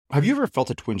Have you ever felt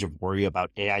a twinge of worry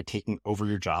about AI taking over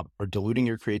your job or diluting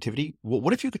your creativity? Well,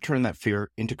 what if you could turn that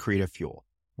fear into creative fuel?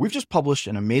 We've just published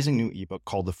an amazing new ebook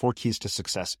called The Four Keys to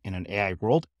Success in an AI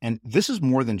World, and this is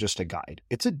more than just a guide.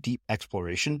 It's a deep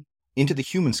exploration into the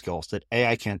human skills that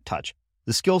AI can't touch,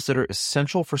 the skills that are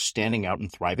essential for standing out and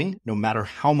thriving, no matter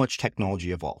how much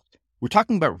technology evolves. We're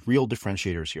talking about real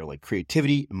differentiators here, like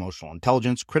creativity, emotional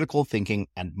intelligence, critical thinking,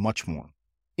 and much more.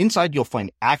 Inside, you'll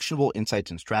find actionable insights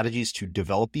and strategies to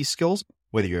develop these skills,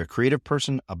 whether you're a creative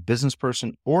person, a business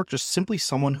person, or just simply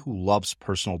someone who loves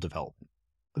personal development.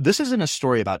 This isn't a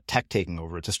story about tech taking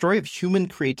over. It's a story of human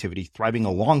creativity thriving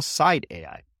alongside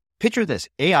AI. Picture this,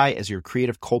 AI as your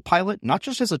creative co-pilot, not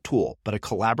just as a tool, but a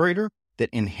collaborator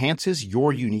that enhances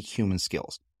your unique human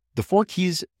skills. The Four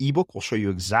Keys ebook will show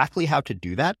you exactly how to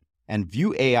do that and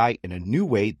view AI in a new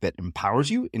way that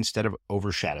empowers you instead of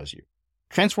overshadows you.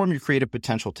 Transform your creative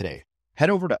potential today. Head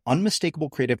over to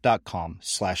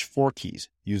unmistakablecreative.com/4keys.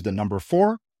 Use the number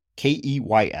 4,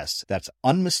 KEYS. That's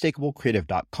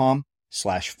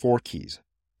unmistakablecreative.com/4keys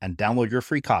and download your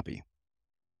free copy.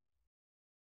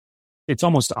 It's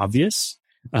almost obvious,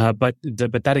 but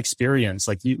that experience,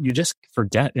 like you just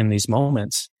forget in these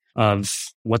moments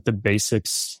of what the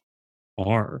basics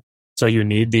are. So you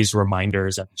need these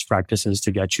reminders and these practices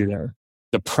to get you there.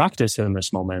 The practice in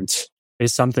this moment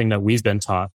is something that we've been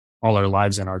taught all our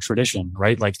lives in our tradition,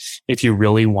 right? Like if you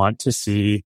really want to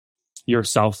see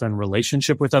yourself in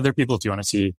relationship with other people, if you want to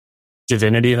see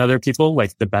divinity in other people,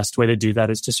 like the best way to do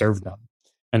that is to serve them.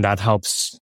 And that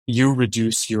helps you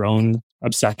reduce your own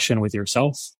obsession with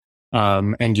yourself,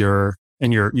 and your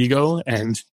ego.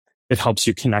 And it helps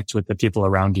you connect with the people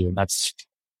around you. And that's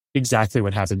exactly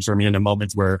what happened for me in a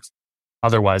moment where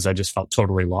otherwise I just felt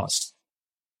totally lost.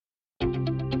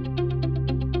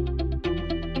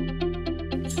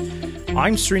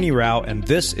 I'm Srini Rao, and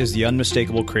this is the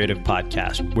Unmistakable Creative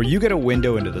Podcast, where you get a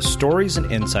window into the stories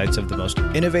and insights of the most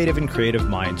innovative and creative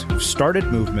minds who've started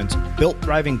movements, built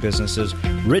thriving businesses,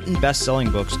 written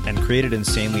best-selling books, and created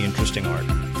insanely interesting art.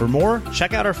 For more,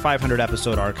 check out our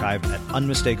 500-episode archive at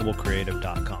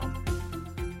unmistakablecreative.com.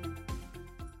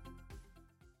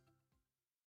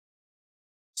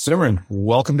 Simran,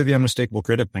 welcome to the Unmistakable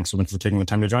Creative. Thanks so much for taking the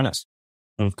time to join us.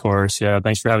 Of course. Yeah.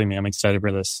 Thanks for having me. I'm excited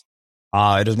for this.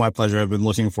 It is my pleasure. I've been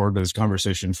looking forward to this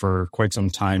conversation for quite some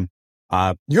time.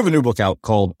 You have a new book out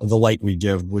called The Light We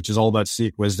Give, which is all about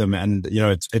Sikh wisdom. And,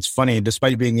 it's funny,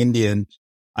 despite being Indian,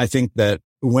 I think that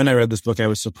when I read this book, I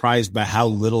was surprised by how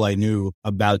little I knew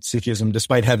about Sikhism,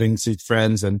 despite having Sikh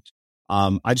friends. And,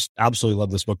 I just absolutely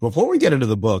love this book. Before we get into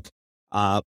the book,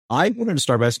 I wanted to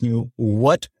start by asking you,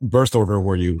 what birth order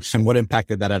were you and what impact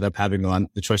did that end up having on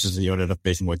the choices that you ended up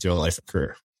making with your life and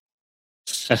career?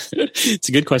 It's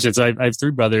a good question. So I have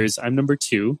three brothers. I'm number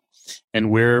two,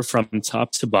 and we're from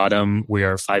top to bottom. We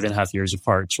are 5.5 years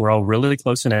apart. So we're all really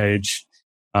close in age.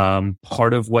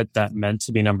 Part of what that meant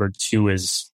to be number two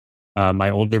is my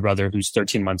older brother, who's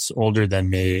 13 months older than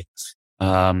me,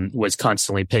 was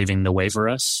constantly paving the way for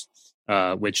us,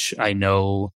 which I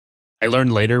know I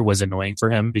learned later was annoying for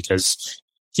him because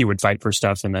he would fight for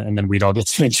stuff and then we'd all get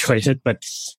to enjoy it. But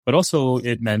also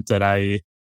it meant that I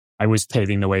was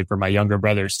paving the way for my younger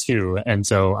brothers too. And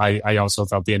so I also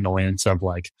felt the annoyance of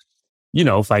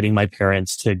fighting my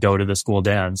parents to go to the school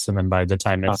dance. And then by the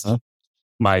time it's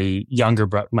my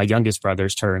youngest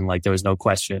brother's turn, like there was no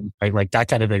question, right? Like that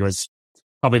kind of thing was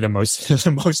probably the most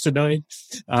annoying.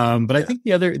 But I think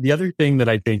the other thing that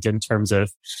I think in terms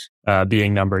of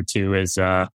being number two is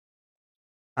I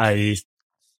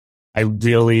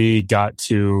really got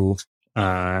to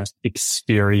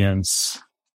experience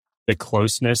the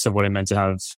closeness of what it meant to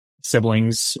have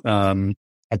siblings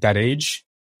at that age,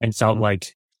 and felt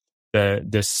like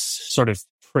this sort of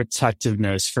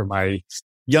protectiveness for my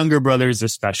younger brothers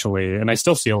especially, and I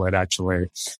still feel it actually,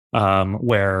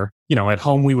 where at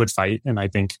home we would fight, and I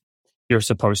think you're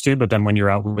supposed to, but then when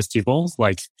you're out with people,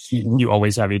 like you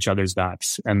always have each other's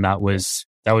backs, and that was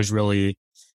really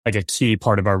like a key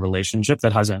part of our relationship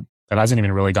that hasn't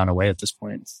even really gone away at this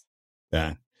point.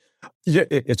 Yeah.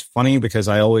 It's funny because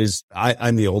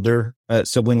I'm the older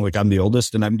sibling, like I'm the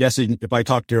oldest. And I'm guessing if I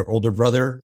talk to your older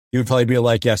brother, he would probably be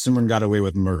like, yeah, someone got away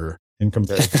with murder in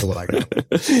comparison to what I got.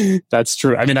 That's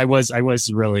true. I mean, I was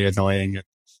really annoying.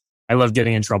 I love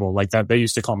getting in trouble like that. They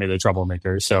used to call me the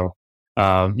troublemaker. So,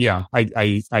 yeah,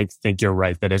 I think you're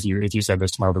right that if you said this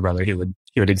to my older brother, he would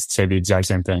say the exact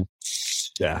same thing.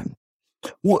 Yeah.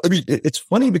 Well, I mean, it's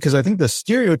funny because I think the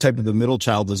stereotype of the middle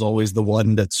child is always the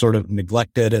one that's sort of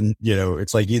neglected. And,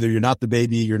 it's like either you're not the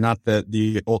baby, you're not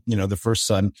the first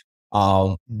son.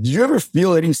 Do you ever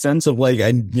feel any sense of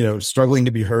struggling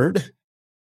to be heard?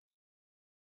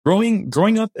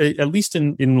 Growing up, at least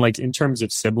in terms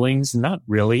of siblings, not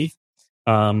really.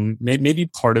 Maybe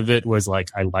part of it was like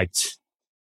I liked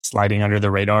sliding under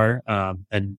the radar,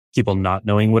 and people not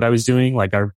knowing what I was doing.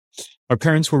 Like our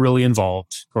parents were really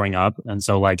involved growing up. And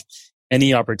so like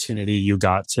any opportunity you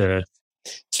got to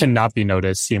not be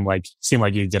noticed seemed like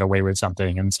you get away with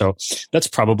something. And so that's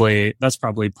probably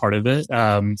part of it.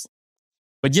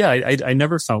 But yeah, I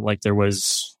never felt like there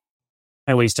was,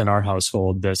 at least in our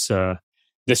household, this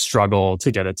struggle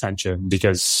to get attention,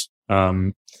 because,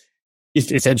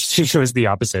 if it was the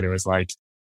opposite, it was like,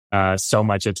 so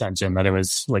much attention that it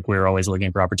was like we were always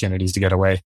looking for opportunities to get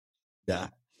away. Yeah.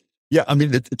 Yeah. I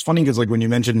mean, it's funny because like when you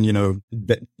mentioned,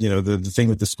 the thing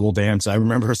with the school dance, I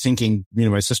remember thinking,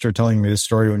 my sister telling me this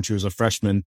story when she was a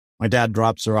freshman. My dad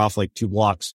drops her off like 2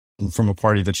 blocks from a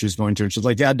party that she was going to. And she's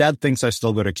like, yeah, Dad thinks I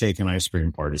still go to cake and ice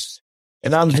cream parties.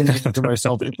 And I'm thinking to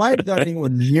myself, if I had done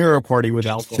anyone near a party with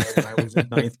alcohol when I was in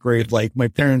 9th grade, like my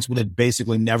parents would have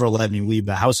basically never let me leave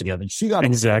the house again. And she got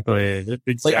exactly.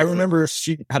 Like I remember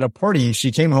she had a party.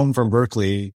 She came home from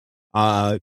Berkeley,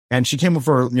 and she came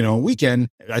over, a weekend.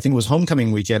 I think it was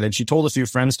homecoming weekend, and she told a few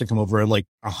friends to come over. And like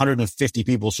 150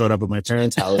 people showed up at my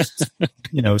parents' house,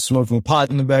 smoking pot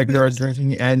in the backyard,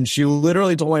 drinking. And she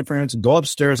literally told my parents, "Go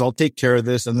upstairs. I'll take care of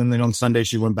this." And then on Sunday,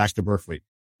 she went back to Berkeley.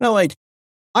 Now, like,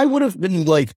 I would have been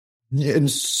like in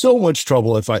so much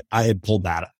trouble if I had pulled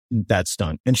that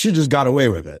stunt, and she just got away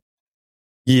with it.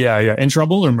 Yeah. In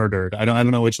trouble or murdered? I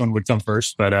don't know which one would come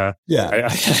first, but yeah, I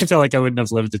feel like I wouldn't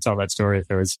have lived to tell that story if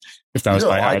that was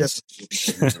my odds.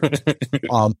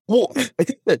 Well, I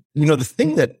think that the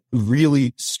thing that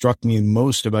really struck me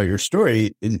most about your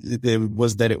story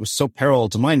was that it was so parallel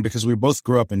to mine, because we both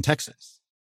grew up in Texas.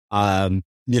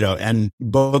 And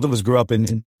both of us grew up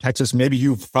in Texas. Maybe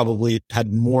you've probably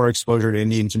had more exposure to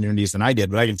Indian communities than I did,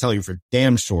 but I can tell you for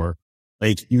damn sure,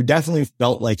 like you definitely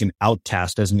felt like an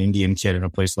outcast as an Indian kid in a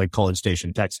place like College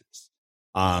Station, Texas.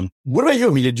 What about you?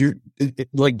 I mean, did you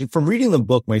like from reading the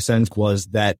book, my sense was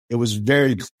that it was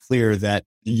very clear that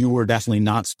you were definitely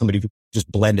not somebody who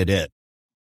just blended in.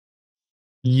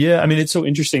 Yeah. I mean, it's so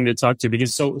interesting to talk to,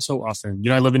 because so often,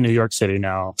 I live in New York City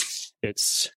now.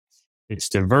 It's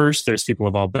diverse. There's people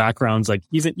of all backgrounds. Like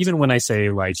even when I say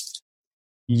like,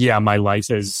 yeah, my life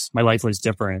was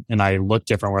different and I look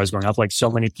different where I was growing up. Like so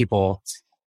many people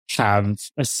have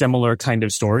a similar kind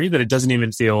of story that it doesn't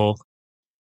even feel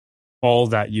all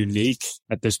that unique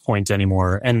at this point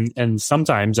anymore. And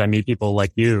sometimes I meet people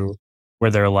like you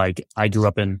where they're like, I grew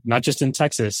up not just in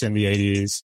Texas in the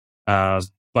 80s,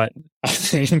 but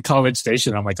in College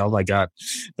Station, I'm like, oh my God,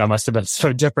 that must have been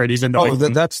so different. Even though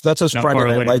that's as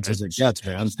Friday Night Lights as it gets,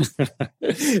 man.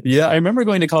 Yeah, I remember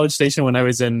going to College Station when I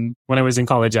was in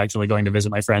college, actually going to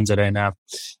visit my friends at A&F,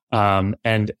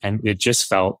 and it just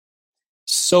felt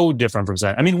so different from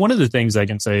San. I mean, one of the things I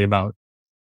can say about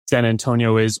San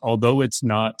Antonio is, although it's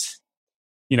not,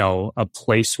 a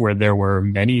place where there were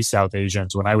many South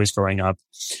Asians when I was growing up,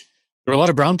 there were a lot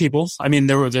of brown people. I mean,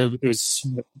 it was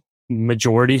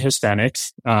majority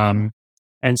Hispanics.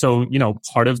 And so,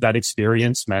 part of that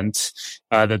experience meant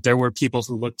that there were people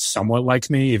who looked somewhat like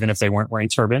me, even if they weren't wearing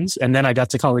turbans. And then I got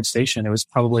to College Station. It was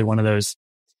probably one of those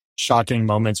shocking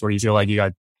moments where you feel like you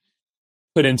got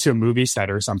put into a movie set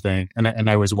or something. And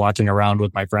I was walking around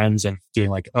with my friends and being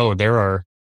like, oh, there are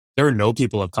no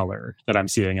people of color that I'm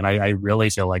seeing. And I really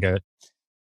feel like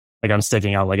I'm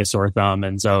sticking out like a sore thumb.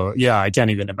 And so, yeah, I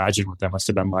can't even imagine what that must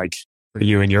have been like for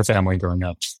you and your family growing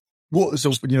up. Well,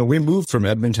 so, we moved from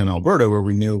Edmonton, Alberta, where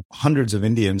we knew hundreds of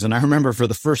Indians. And I remember for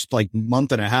the first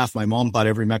month and a half, my mom thought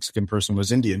every Mexican person was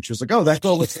Indian. She was like, oh, that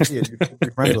girl looks Indian. You should be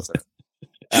friends with her.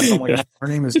 And I'm like, her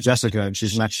name is Jessica and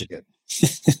she's Mexican.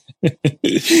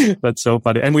 That's so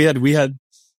funny. And we had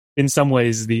in some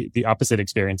ways the opposite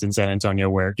experience in San Antonio,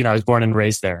 where, I was born and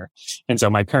raised there. And so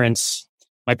my parents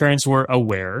were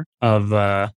aware of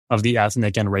the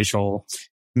ethnic and racial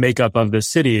makeup of the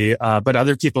city, but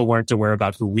other people weren't aware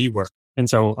about who we were. And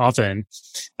so often,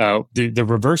 the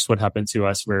reverse would happen to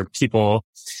us, where people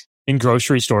in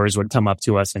grocery stores would come up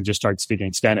to us and just start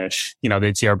speaking Spanish.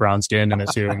 They'd see our brown skin and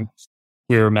assume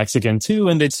we were Mexican too,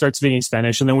 and they'd start speaking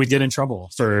Spanish, and then we'd get in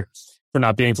trouble for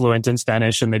not being fluent in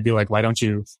Spanish. And they'd be like, why don't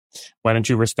you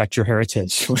respect your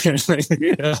heritage? There's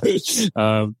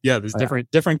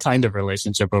different kind of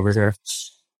relationship over here.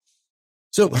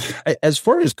 So as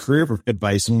far as career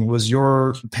advice, was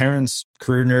your parents'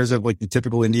 career narrative like the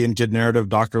typical Indian kid narrative,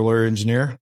 doctor, lawyer,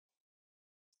 engineer?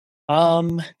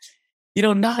 Not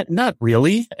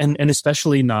really. And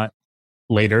especially not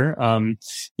later.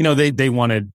 They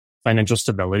wanted financial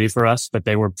stability for us, but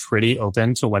they were pretty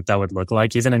open to what that would look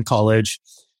like. Even in college,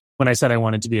 when I said I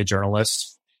wanted to be a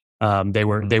journalist, They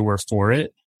were for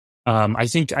it. I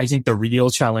think the real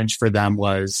challenge for them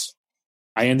was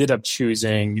I ended up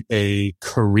choosing a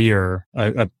career,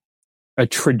 a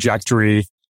trajectory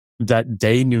that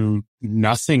they knew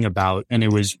nothing about, and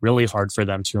it was really hard for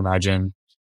them to imagine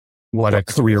what a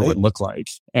career would look like.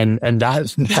 And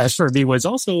that for me was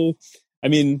also, I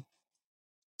mean,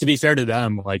 to be fair to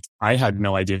them, like I had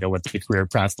no idea what the career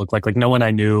path looked like. Like no one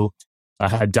I knew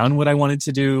had done what I wanted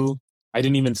to do. I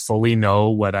didn't even fully know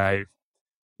what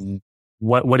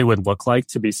it would look like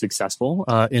to be successful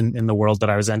in the world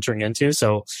that I was entering into.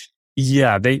 So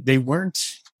yeah, they were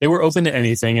open to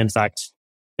anything. In fact,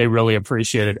 they really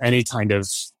appreciated any kind of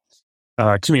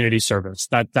community service.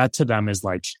 That to them is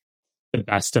like the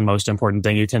best and most important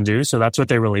thing you can do. So that's what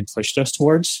they really pushed us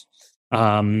towards.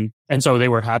 And so they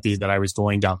were happy that I was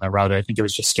going down that route. I think it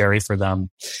was just scary for them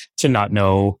to not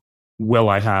know, will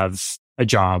I have a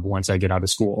job once I get out of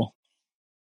school?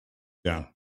 Yeah.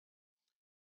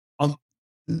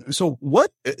 So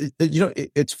what,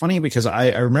 it's funny because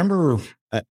I remember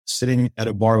sitting at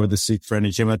a bar with a Sikh friend.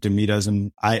 He came out to meet us,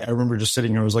 and I remember just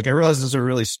sitting here. I was like, I realized this is a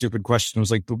really stupid question. I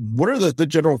was like, what are the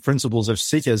general principles of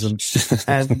Sikhism?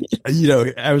 And,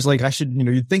 I was like, I should,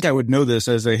 you'd think I would know this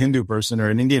as a Hindu person or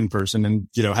an Indian person. And,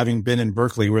 having been in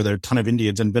Berkeley where there are a ton of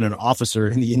Indians and been an officer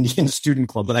in the Indian student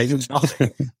club, but I knew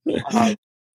nothing.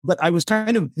 But I was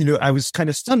kind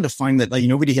of stunned to find that like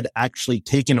nobody had actually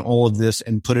taken all of this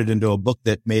and put it into a book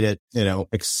that made it,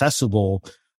 accessible,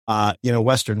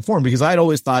 Western form. Because I'd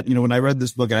always thought, when I read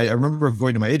this book, I remember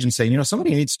going to my agent saying,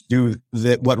 somebody needs to do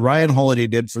that. What Ryan Holiday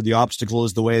did for The Obstacle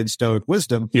is the Way in Stoic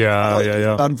Wisdom.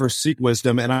 Yeah. Done for Sikh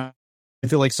wisdom. And I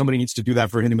feel like somebody needs to do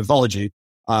that for Hindu mythology.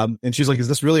 And she's like, is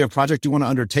this really a project you want to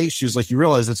undertake? She was like, you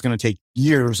realize it's going to take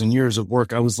years and years of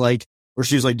work. I was like, or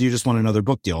she's like, do you just want another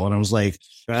book deal? And I was like,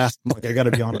 I got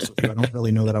to be honest with you. I don't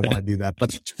really know that I want to do that.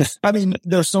 But I mean,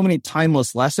 there's so many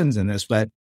timeless lessons in this, but,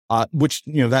 which,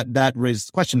 that raised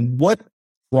the question, what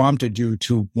prompted you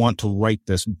to want to write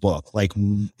this book? Like,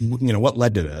 what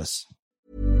led to this?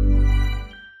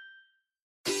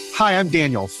 Hi, I'm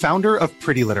Daniel, founder of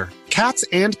Pretty Litter. Cats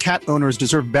and cat owners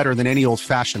deserve better than any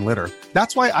old-fashioned litter.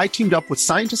 That's why I teamed up with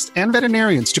scientists and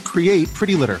veterinarians to create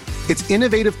Pretty Litter. Its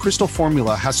innovative crystal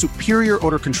formula has superior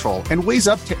odor control and weighs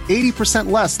up to 80%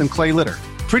 less than clay litter.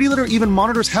 Pretty Litter even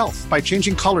monitors health by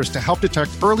changing colors to help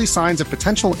detect early signs of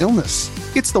potential illness.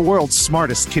 It's the world's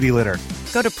smartest kitty litter.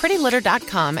 Go to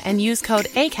prettylitter.com and use code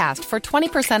ACAST for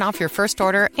 20% off your first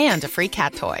order and a free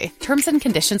cat toy. Terms and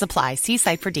conditions apply. See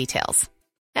site for details.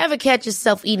 Ever catch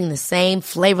yourself eating the same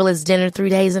flavorless dinner 3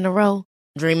 days in a row?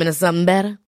 Dreaming of something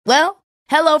better? Well,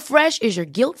 HelloFresh is your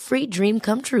guilt-free dream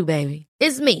come true, baby.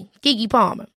 It's me, Keke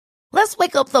Palmer. Let's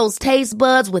wake up those taste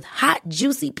buds with hot,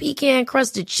 juicy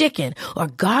pecan-crusted chicken or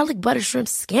garlic butter shrimp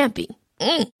scampi.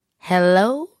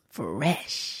 Hello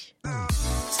Fresh.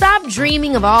 Stop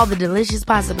dreaming of all the delicious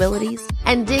possibilities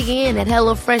and dig in at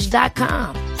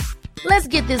HelloFresh.com. Let's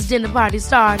get this dinner party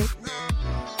started.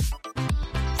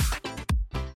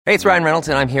 Hey, it's Ryan Reynolds,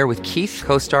 and I'm here with Keith,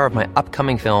 co-star of my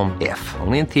upcoming film, If,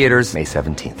 only in theaters May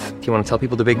 17th. Do you want to tell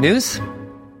people the big news?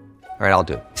 All right, I'll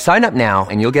do it. Sign up now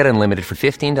and you'll get unlimited for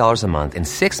 $15 a month and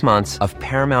 6 months of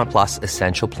Paramount Plus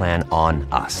Essential Plan on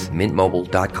us.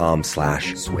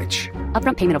 MintMobile.com/switch.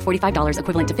 Upfront payment of $45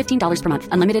 equivalent to $15 per month.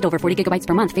 Unlimited over 40 gigabytes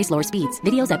per month. Face lower speeds.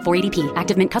 Videos at 480p.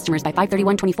 Active Mint customers by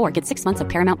 531.24 get 6 months of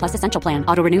Paramount Plus Essential Plan.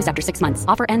 Auto renews after 6 months.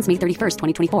 Offer ends May 31st,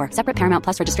 2024. Separate Paramount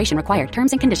Plus registration required.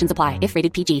 Terms and conditions apply if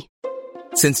rated PG.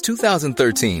 Since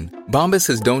 2013, Bombas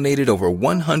has donated over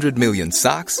 100 million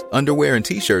socks, underwear, and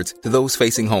T-shirts to those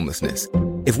facing homelessness.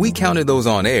 If we counted those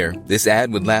on air, this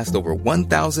ad would last over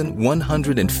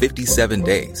 1,157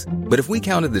 days. But if we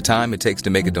counted the time it takes to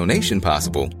make a donation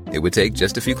possible, it would take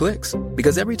just a few clicks.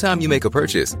 Because every time you make a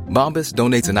purchase, Bombas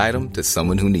donates an item to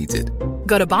someone who needs it.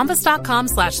 Go to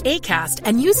bombas.com/ACAST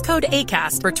and use code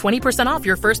ACAST for 20% off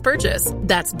your first purchase.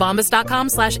 That's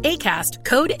bombas.com/ACAST,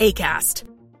 code ACAST.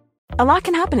 A lot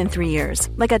can happen in 3 years,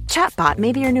 like a chatbot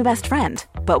may be your new best friend.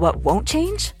 But what won't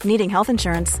change? Needing health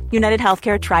insurance. United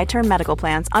Healthcare Tri-Term Medical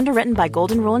Plans, underwritten by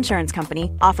Golden Rule Insurance Company,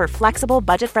 offer flexible,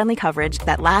 budget-friendly coverage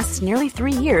that lasts nearly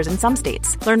 3 years in some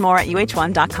states. Learn more at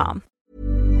uh1.com.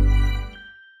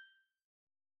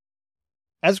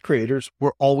 As creators,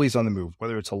 we're always on the move.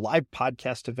 Whether it's a live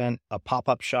podcast event, a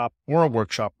pop-up shop, or a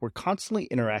workshop, we're constantly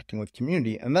interacting with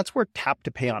community, and that's where Tap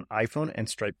to Pay on iPhone and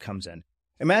Stripe comes in.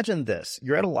 Imagine this.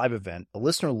 You're at a live event, a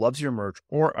listener loves your merch,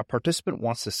 or a participant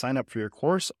wants to sign up for your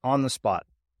course on the spot.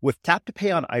 With Tap to Pay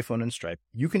on iPhone and Stripe,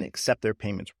 you can accept their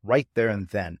payments right there and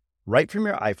then, right from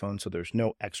your iPhone, so there's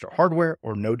no extra hardware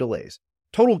or no delays.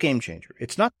 Total game changer.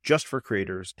 It's not just for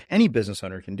creators. Any business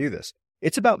owner can do this.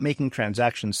 It's about making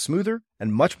transactions smoother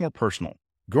and much more personal,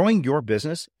 growing your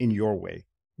business in your way.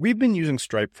 We've been using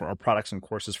Stripe for our products and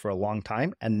courses for a long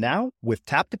time, and now with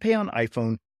Tap to Pay on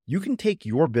iPhone, you can take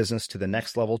your business to the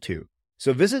next level too.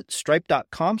 So visit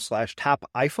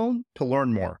stripe.com/tapiphone to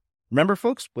learn more. Remember,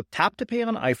 folks, with Tap to Pay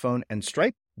on iPhone and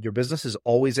Stripe, your business is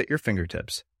always at your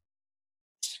fingertips.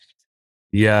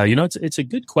 Yeah, it's a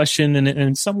good question. And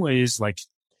in some ways, like,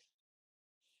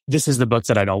 this is the book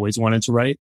that I'd always wanted to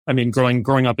write. I mean,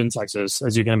 growing up in Texas,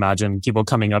 as you can imagine, people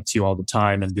coming up to you all the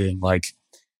time and being like,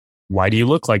 why do you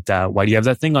look like that? Why do you have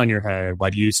that thing on your head? Why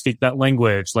do you speak that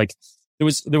language? Like,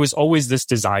 there was always this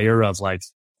desire of like,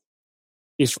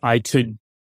 if I could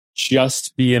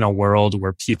just be in a world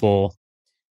where people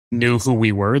knew who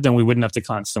we were, then we wouldn't have to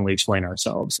constantly explain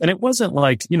ourselves. And it wasn't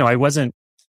like, a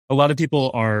lot of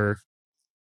people are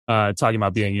talking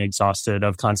about being exhausted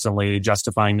of constantly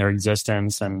justifying their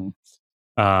existence and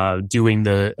doing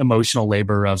the emotional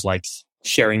labor of like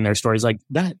sharing their stories. Like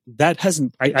that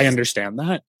hasn't, I understand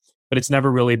that, but it's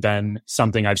never really been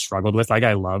something I've struggled with. Like,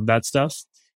 I love that stuff.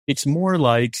 It's more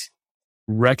like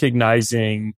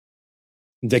recognizing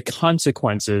the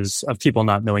consequences of people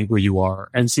not knowing who you are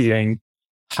and seeing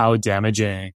how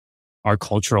damaging our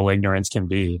cultural ignorance can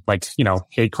be. Like,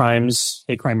 hate crime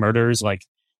murders, like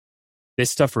this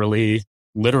stuff really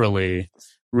literally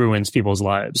ruins people's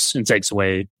lives and takes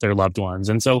away their loved ones.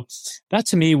 And so that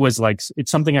to me was like,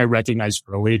 it's something I recognized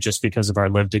early just because of our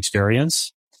lived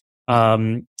experience.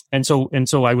 And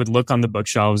so I would look on the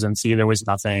bookshelves and see there was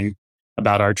nothing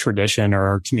about our tradition or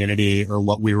our community or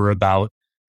what we were about.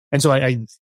 And so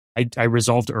I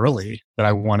resolved early that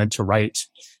I wanted to write.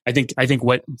 I think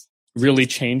what really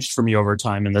changed for me over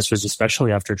time, and this was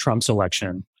especially after Trump's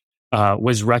election,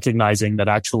 was recognizing that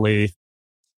actually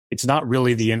it's not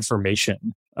really the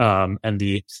information and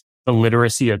the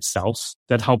literacy itself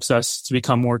that helps us to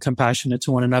become more compassionate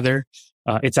to one another.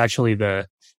 It's actually the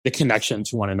connection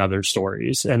to one another's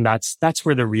stories. And that's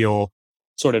where the real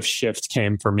sort of shift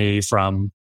came for me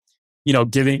from,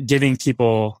 giving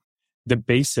people the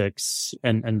basics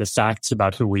and the facts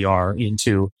about who we are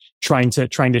into trying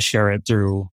to share it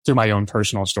through my own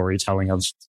personal storytelling of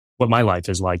what my life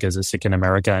is like as a Sikh in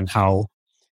America and how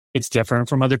it's different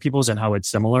from other people's and how it's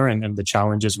similar and the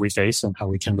challenges we face and how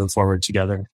we can move forward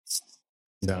together.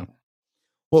 Yeah.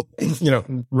 Well,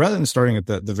 rather than starting at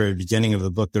the very beginning of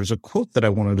the book, there's a quote that I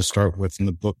wanted to start with in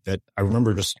the book that I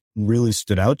remember just really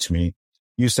stood out to me.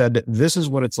 You said, "This is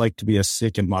what it's like to be a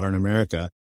Sikh in modern America.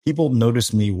 People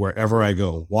notice me wherever I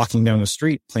go, walking down the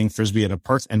street, playing Frisbee at a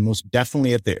park, and most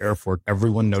definitely at the airport.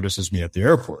 Everyone notices me at the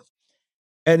airport."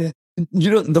 And,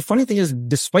 the funny thing is,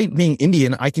 despite being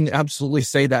Indian, I can absolutely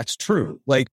say that's true.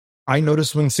 Like, I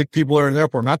notice when Sikh people are in the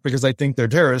airport, not because I think they're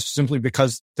terrorists, simply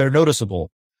because they're noticeable.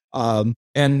 And,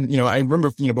 I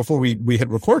remember, before we hit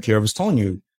record here, I was telling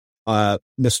you,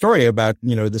 the story about,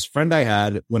 this friend I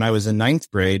had when I was in 9th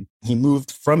grade. He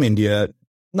moved from India,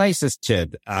 nicest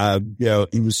kid.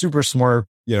 He was super smart,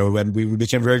 and we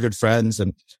became very good friends.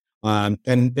 And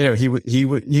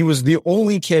he was the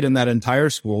only kid in that entire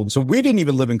school. So we didn't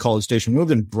even live in College Station. We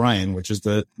lived in Bryan, which is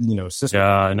the, sister.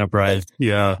 Yeah, I know Bryan.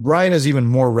 Yeah. Bryan is even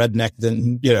more redneck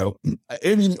than,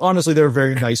 honestly, there are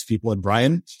very nice people in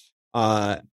Bryan.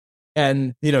 But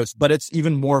it's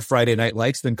even more Friday Night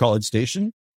Lights than College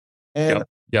Station. And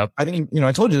yep. I think,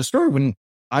 I told you the story when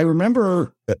I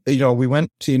remember, we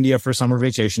went to India for summer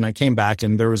vacation. I came back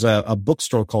and there was a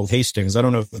bookstore called Hastings. I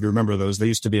don't know if you remember those. They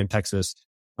used to be in Texas.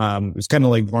 It was kind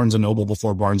of like Barnes & Noble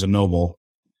before Barnes & Noble.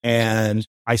 And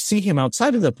I see him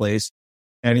outside of the place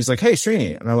and he's like, "Hey,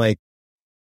 Srini." And I'm like,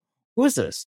 "Who is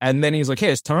this?" And then he's like,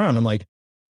 "Hey, it's Taran." I'm like,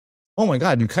 "Oh my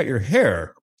God, you cut your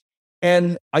hair."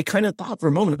 And I kind of thought for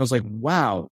a moment, I was like,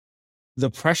 wow, the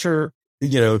pressure,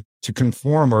 to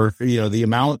conform or, the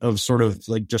amount of sort of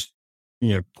like just,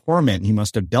 torment he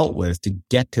must have dealt with to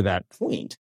get to that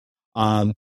point.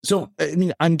 So,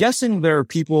 I'm guessing there are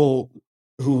people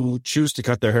who choose to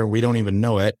cut their hair. We don't even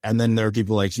know it. And then there are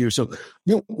people like you. So,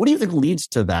 what do you think leads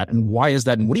to that? And why is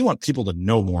that? And what do you want people to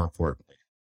know more importantly?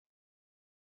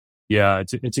 Yeah,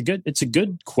 it's a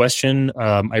good question.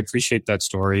 I appreciate that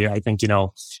story. I think,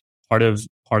 part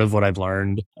of what I've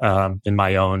learned, in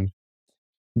my own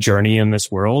journey in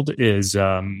this world is,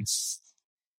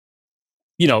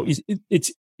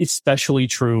 it's especially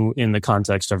true in the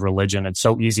context of religion. It's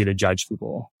so easy to judge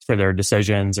people for their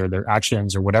decisions or their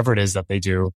actions or whatever it is that they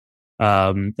do.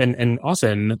 And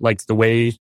often like the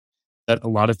way that a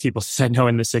lot of people said no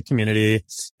in the Sikh community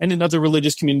and in other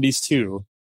religious communities too,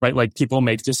 right? Like people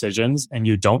make decisions and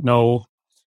you don't know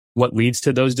what leads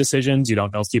to those decisions. You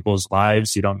don't know people's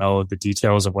lives. You don't know the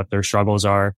details of what their struggles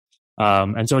are.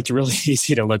 And so it's really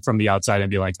easy to look from the outside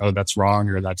and be like, oh, that's wrong,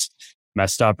 or that's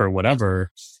messed up, or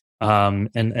whatever.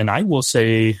 And I will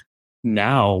say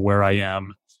now where I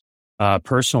am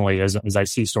personally, as I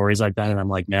see stories like that, and I'm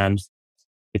like, man,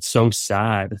 it's so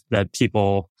sad that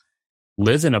people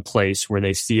live in a place where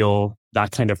they feel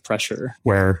that kind of pressure,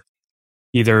 where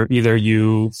either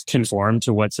you conform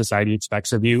to what society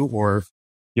expects of you, or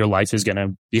your life is going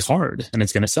to be hard and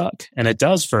it's going to suck. And it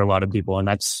does for a lot of people. And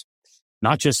that's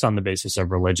not just on the basis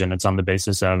of religion. It's on the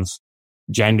basis of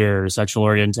gender, sexual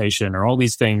orientation, or all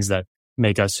these things that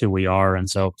make us who we are. And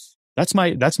so that's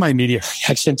my immediate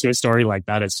reaction to a story like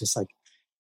that. It's just like,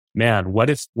 man, what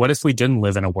if we didn't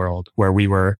live in a world where we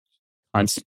were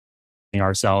asking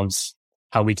ourselves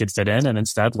how we could fit in, and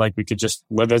instead, like, we could just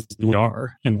live as we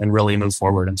are and really move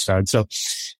forward instead. So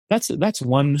that's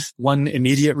one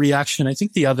immediate reaction. I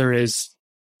think the other is,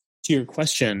 to your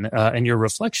question and your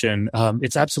reflection,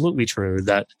 it's absolutely true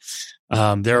that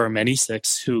there are many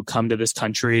Sikhs who come to this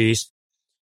country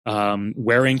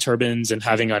wearing turbans and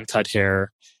having uncut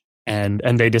hair, and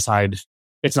they decide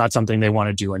it's not something they want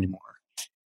to do anymore.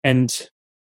 And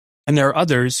there are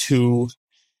others who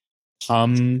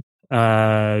come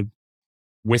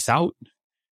without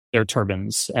their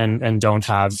turbans and don't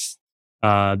have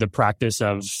the practice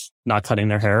of not cutting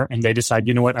their hair, and they decide,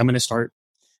 you know what, I'm going to start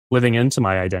living into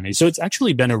my identity. So it's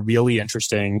actually been a really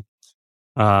interesting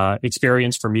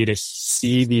experience for me to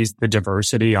see the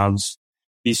diversity of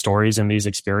these stories and these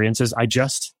experiences. I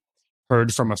just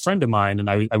heard from a friend of mine,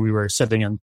 and we were sitting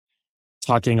and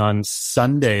talking on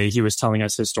Sunday. He was telling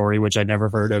us his story, which I'd never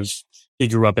heard of. He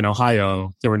grew up in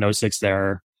Ohio. There were no Sikhs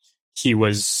there. He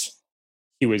was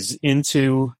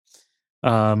into,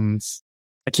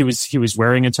 he was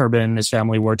wearing a turban. His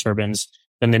family wore turbans.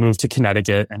 Then they moved to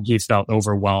Connecticut, and he felt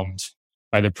overwhelmed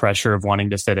by the pressure of wanting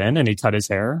to fit in, and he cut his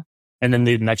hair. And then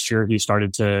the next year he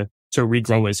started to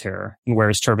regrow his hair and wear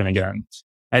his turban again.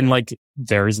 And like,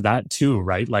 there's that too,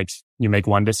 right? Like, you make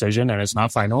one decision and it's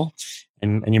not final,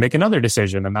 and you make another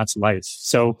decision, and that's life.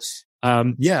 So,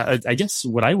 I guess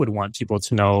what I would want people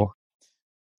to know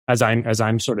as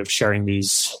I'm sort of sharing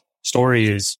these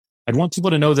stories, I'd want people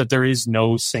to know that there is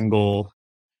no single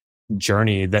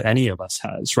journey that any of us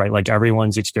has, right? Like,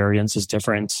 everyone's experience is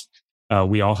different.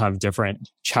 We all have different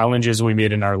challenges we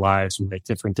meet in our lives. We make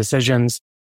different decisions.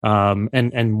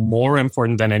 And more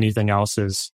important than anything else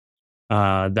is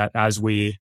that as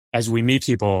we meet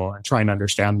people and try and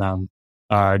understand them,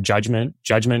 judgment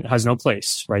has no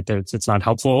place, right? It's not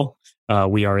helpful.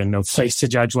 We are in no place to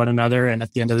judge one another. And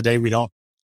at the end of the day, we don't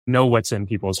know what's in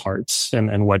people's hearts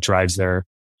and what drives their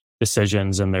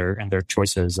decisions and their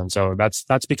choices. And so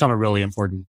that's become a really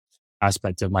important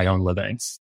aspect of my own living.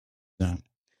 Yeah.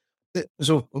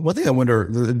 So one thing I wonder,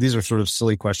 these are sort of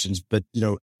silly questions, but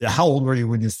how old were you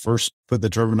when you first put the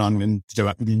turban on? And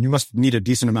you must need a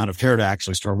decent amount of hair to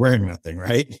actually start wearing that thing,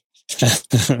 right?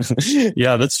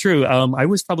 Yeah, that's true. I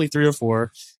was probably 3 or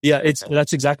 4. Yeah,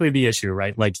 that's exactly the issue,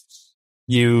 right? Like,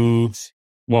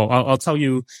 I'll tell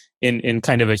you in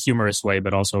kind of a humorous way,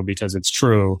 but also because it's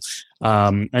true.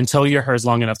 Until your hair is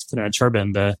long enough to put in a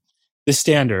turban, the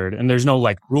standard, and there's no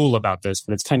like rule about this,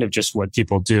 but it's kind of just what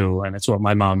people do, and it's what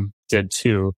my mom did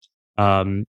too.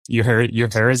 Your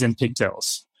hair is in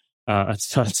pigtails.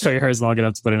 So your hair is long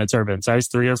enough to put in a turban. So I was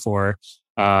 3 or 4.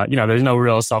 There's no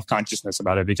real self-consciousness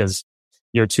about it because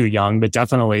you're too young, but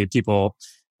definitely people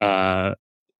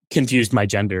confused my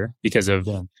gender because of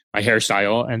my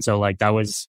hairstyle. And so like that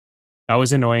was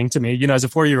annoying to me. As a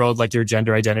 4-year-old, like, your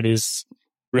gender identity is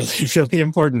really, really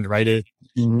important, right? It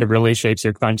really shapes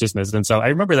your consciousness. And so I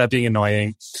remember that being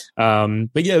annoying.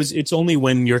 But yeah, it's only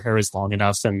when your hair is long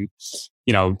enough, and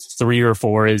 3 or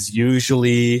 4 is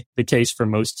usually the case for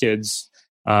most kids.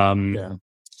 And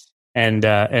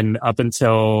up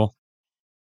until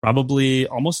probably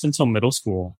almost until middle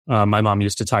school, my mom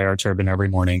used to tie our turban every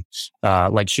morning.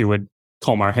 Like, she would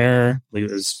comb our hair.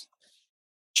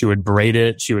 She would braid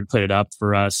it. She would put it up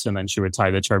for us, and then she would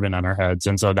tie the turban on our heads.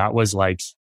 And so that was like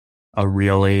a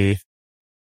really,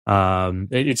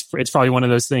 it's probably one of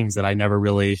those things that I never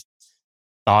really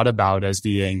thought about as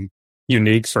being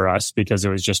unique for us because it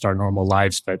was just our normal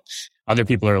lives. But other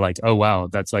people are like, oh wow,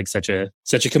 that's like such a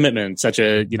commitment, such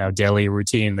a, daily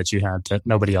routine that you had that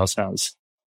nobody else has.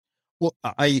 Well,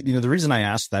 the reason I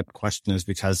asked that question is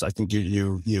because I think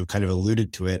you kind of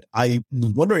alluded to it. I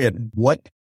was wondering, at what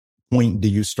point do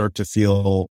you start to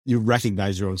feel you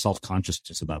recognize your own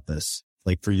self-consciousness about this?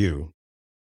 Like, for you?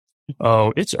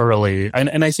 Oh, it's early.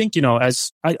 And I think,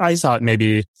 as I thought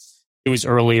maybe it was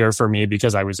earlier for me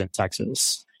because I was in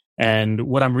Texas. And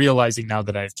what I'm realizing now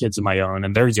that I have kids of my own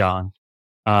and they're young,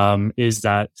 is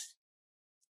that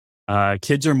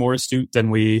kids are more astute than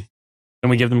we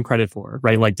give them credit for,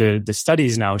 right? Like the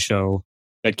studies now show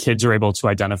that kids are able to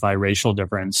identify racial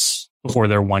difference before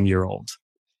they're 1 year old.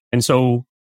 And so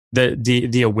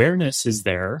the awareness is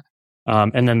there.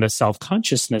 And then the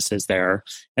self-consciousness is there.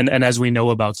 And as we know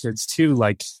about kids too,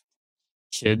 like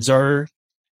kids are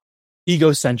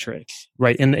egocentric,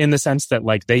 right? In the sense that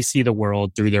like they see the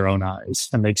world through their own eyes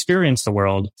and they experience the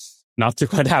world not through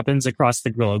what happens across the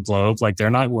globe. Like they're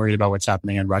not worried about what's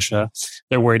happening in Russia.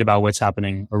 They're worried about what's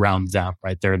happening around them,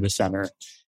 right? They're the center.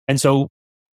 And so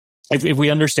if we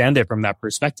understand it from that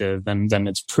perspective, then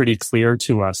it's pretty clear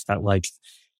to us that like,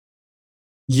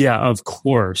 yeah, of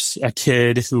course, a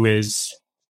kid who is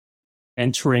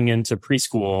entering into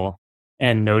preschool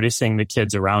and noticing the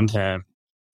kids around him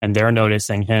and they're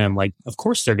noticing him, like, of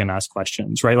course they're going to ask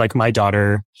questions, right? Like my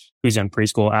daughter who's in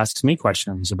preschool asks me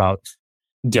questions about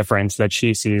difference that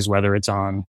she sees, whether it's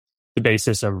on the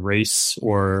basis of race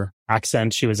or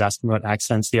accent. She was asking about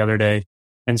accents the other day.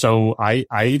 And so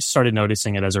I started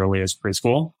noticing it as early as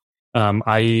preschool.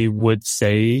 I would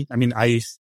say,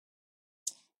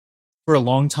 for a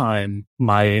long time,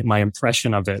 my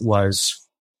impression of it was,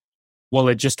 well,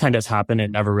 it just kind of happened.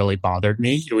 It never really bothered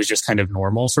me. It was just kind of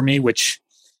normal for me, which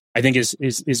I think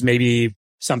is maybe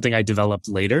something I developed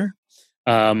later.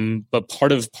 But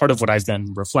part of what I've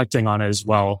been reflecting on is,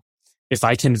 well, if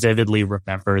I can vividly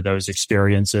remember those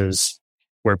experiences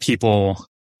where people,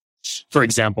 for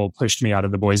example, pushed me out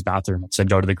of the boys' bathroom and said,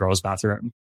 go to the girls'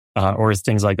 bathroom, or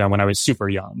things like that when I was super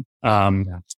young,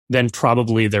 then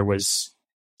probably there was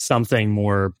something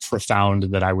more profound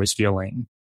that I was feeling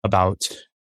about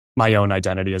my own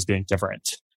identity as being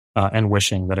different, and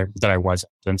wishing that I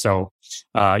wasn't. And so,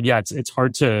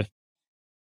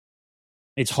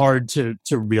 it's hard to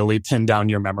really pin down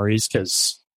your memories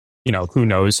because, who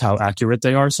knows how accurate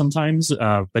they are sometimes.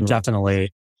 But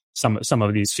definitely some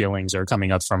of these feelings are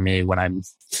coming up from me when I'm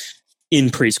in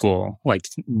preschool, like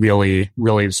really,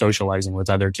 really socializing with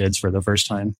other kids for the first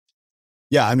time.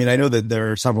 Yeah. I know that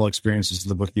there are several experiences in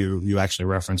the book you actually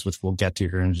reference, which we'll get to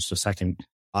here in just a second.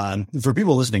 For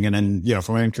people listening and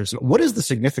for my interest, what is the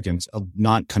significance of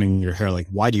not cutting your hair? Like,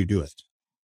 why do you do it?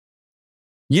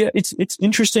 Yeah, it's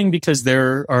interesting because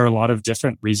there are a lot of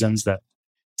different reasons that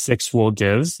Sikhs will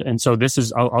give. And so this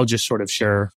is, I'll just sort of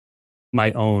share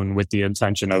my own with the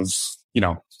intention of,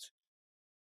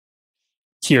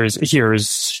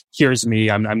 here's me.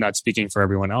 I'm not speaking for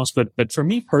everyone else, but for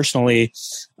me personally,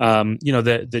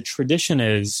 the tradition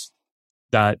is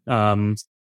that, in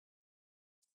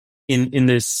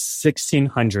the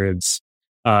 1600s,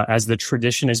 as the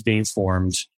tradition is being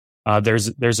formed,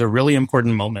 there's a really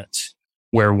important moment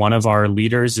where one of our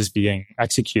leaders is being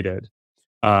executed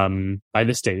by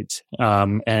the state,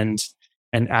 and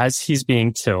as he's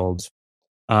being killed,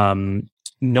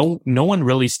 no one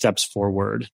really steps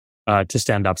forward to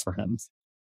stand up for him,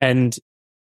 and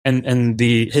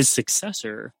his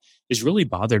successor is really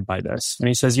bothered by this, and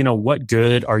he says, what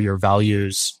good are your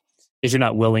values if you're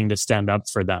not willing to stand up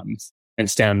for them and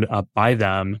stand up by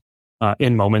them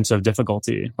in moments of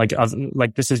difficulty?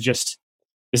 Like this is just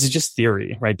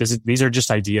theory, right? These are just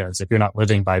ideas if you're not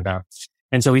living by them.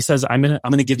 And so he says, I'm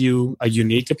gonna give you a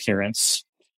unique appearance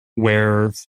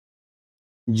where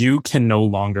you can no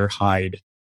longer hide.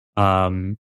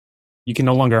 You can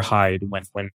no longer hide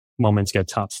when moments get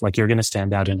tough. Like you're gonna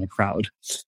stand out in a crowd.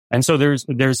 And so there's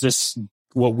this,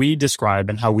 what we describe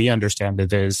and how we understand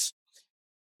it is,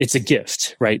 it's a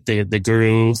gift, right? The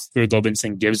Guru Gobind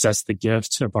Singh gives us the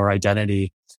gift of our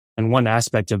identity. And one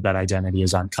aspect of that identity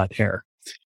is uncut hair.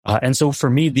 And so for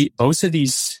me, both of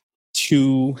these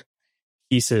two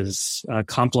pieces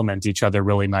complement each other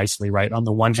really nicely, right? On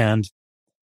the one hand,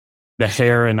 the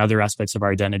hair and other aspects of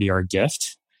our identity are a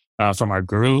gift from our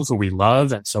Guru, who we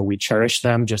love. And so we cherish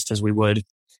them just as we would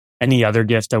any other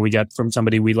gift that we get from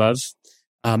somebody we love.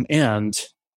 And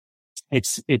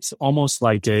it's almost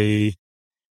like a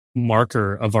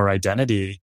marker of our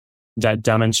identity that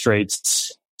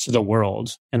demonstrates to the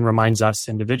world and reminds us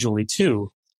individually too,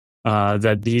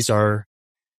 that these are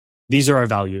our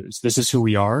values. This is who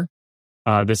we are.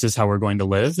 This is how we're going to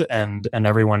live, and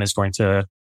everyone is going to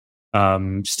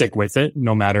stick with it,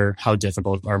 no matter how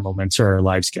difficult our moments or our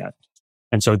lives get.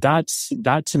 And so that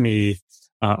to me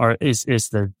is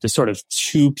the sort of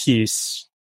two-piece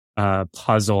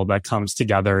puzzle that comes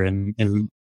together in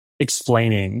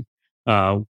explaining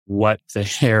what the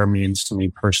hair means to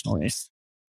me personally.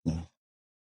 Yeah.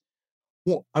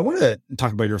 Well, I want to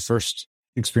talk about your first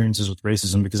experiences with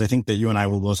racism, because I think that you and I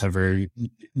will both have very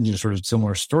sort of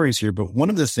similar stories here. But one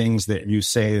of the things that you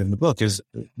say in the book is,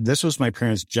 this was my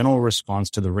parents' general response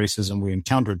to the racism we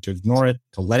encountered: to ignore it,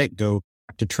 to let it go,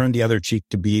 to turn the other cheek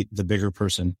to be the bigger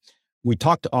person. We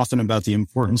talked often about the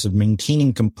importance of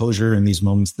maintaining composure in these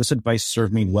moments. This advice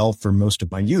served me well for most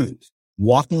of my youth.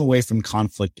 Walking away from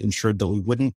conflict ensured that we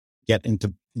wouldn't get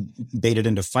baited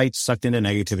into fights, sucked into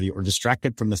negativity, or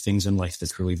distracted from the things in life that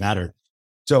truly matter.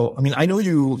 So, I mean, I know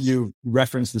you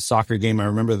referenced the soccer game. I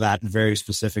remember that very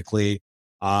specifically.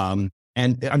 And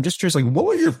I'm just curious, like, what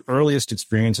were your earliest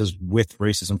experiences with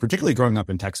racism, particularly growing up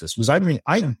in Texas? Because I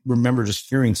remember just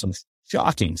hearing some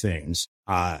shocking things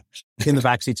in the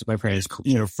back seats of my parents'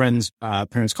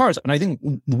 parents' cars. And I think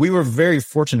we were very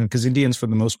fortunate because Indians, for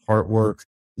the most part, were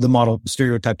the model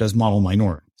stereotyped as model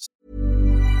minorities.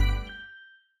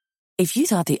 If you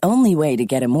thought the only way to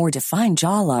get a more defined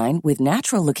jawline with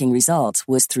natural-looking results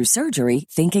was through surgery,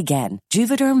 think again.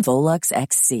 Juvederm Volux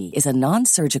XC is a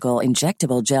non-surgical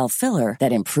injectable gel filler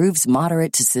that improves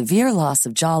moderate to severe loss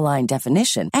of jawline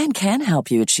definition and can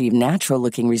help you achieve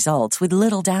natural-looking results with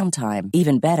little downtime.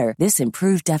 Even better, this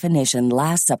improved definition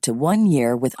lasts up to 1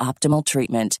 year with optimal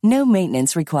treatment. No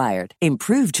maintenance required.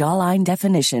 Improve jawline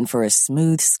definition for a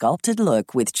smooth, sculpted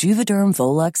look with Juvederm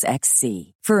Volux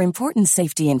XC. For important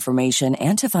safety information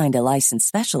and to find a licensed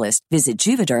specialist, visit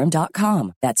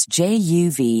Juvederm.com. That's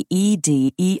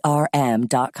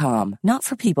JUVEDERM.com. Not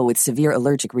for people with severe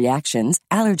allergic reactions,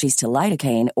 allergies to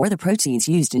lidocaine, or the proteins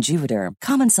used in Juvederm.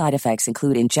 Common side effects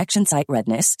include injection site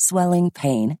redness, swelling,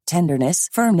 pain, tenderness,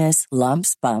 firmness,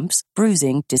 lumps, bumps,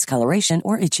 bruising, discoloration,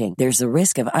 or itching. There's a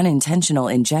risk of unintentional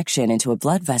injection into a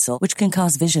blood vessel, which can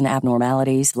cause vision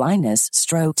abnormalities, blindness,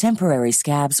 stroke, temporary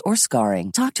scabs, or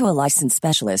scarring. Talk to a licensed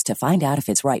specialist to find out if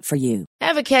it's right for you.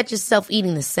 Ever catch yourself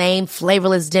eating the same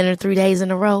flavorless dinner 3 days in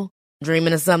a row?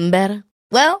 Dreaming of something better?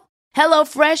 Well,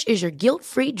 HelloFresh is your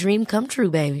guilt-free dream come true,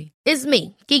 baby. It's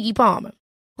me, Keke Palmer.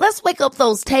 Let's wake up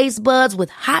those taste buds with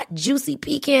hot, juicy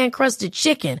pecan-crusted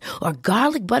chicken or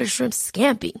garlic butter shrimp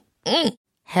scampi.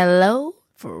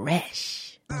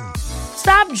 HelloFresh.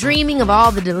 Stop dreaming of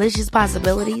all the delicious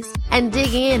possibilities and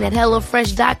dig in at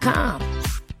HelloFresh.com.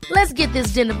 Let's get this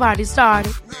dinner party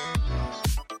started.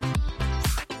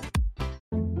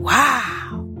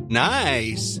 Wow.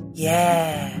 Nice.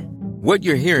 Yeah. What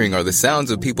you're hearing are the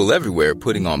sounds of people everywhere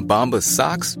putting on Bombas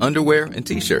socks, underwear, and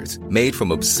T-shirts made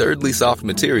from absurdly soft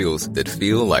materials that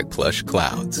feel like plush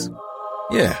clouds.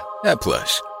 Yeah, that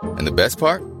plush. And the best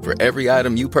part? For every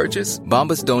item you purchase,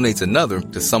 Bombas donates another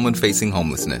to someone facing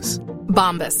homelessness.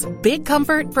 Bombas. Big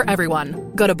comfort for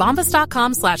everyone. Go to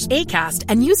bombas.com/ACAST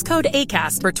and use code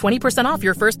ACAST for 20% off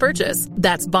your first purchase.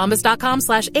 That's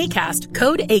bombas.com/ACAST.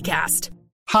 Code ACAST.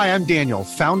 Hi, I'm Daniel,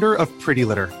 founder of Pretty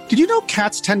Litter. Did you know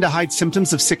cats tend to hide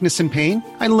symptoms of sickness and pain?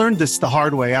 I learned this the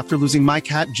hard way after losing my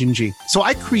cat, Gingy. So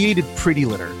I created Pretty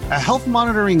Litter, a health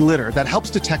monitoring litter that helps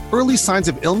detect early signs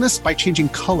of illness by changing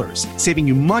colors, saving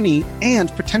you money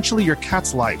and potentially your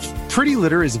cat's life. Pretty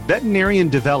Litter is veterinarian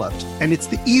developed, and it's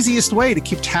the easiest way to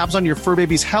keep tabs on your fur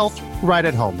baby's health right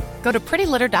at home. Go to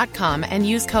prettylitter.com and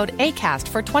use code ACAST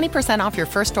for 20% off your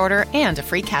first order and a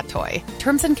free cat toy.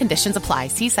 Terms and conditions apply.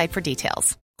 See site for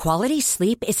details. Quality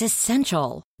sleep is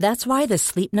essential. That's why the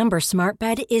Sleep Number Smart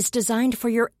Bed is designed for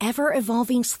your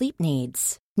ever-evolving sleep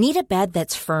needs. Need a bed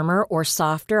that's firmer or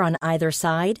softer on either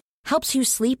side? Helps you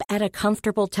sleep at a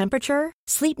comfortable temperature?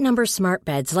 Sleep Number Smart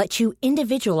Beds let you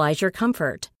individualize your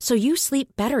comfort, so you sleep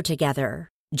better together.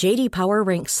 J.D. Power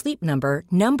ranks Sleep Number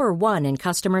number 1 in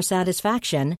customer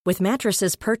satisfaction with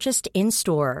mattresses purchased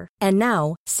in-store. And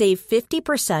now, save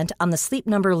 50% on the Sleep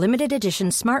Number Limited Edition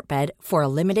Smart Bed for a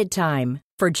limited time.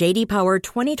 For J.D. Power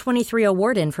 2023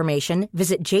 award information,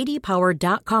 visit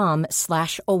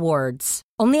jdpower.com/awards.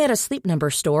 Only at a Sleep Number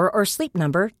store or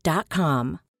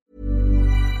sleepnumber.com.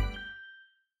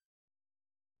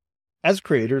 As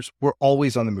creators, we're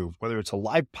always on the move. Whether it's a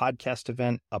live podcast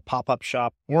event, a pop-up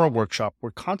shop, or a workshop,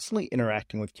 we're constantly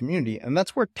interacting with community, and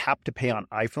that's where Tap to Pay on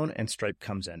iPhone and Stripe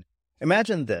comes in.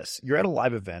 Imagine this. You're at a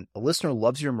live event, a listener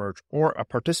loves your merch, or a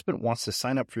participant wants to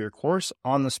sign up for your course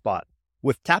on the spot.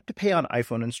 With Tap to Pay on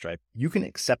iPhone and Stripe, you can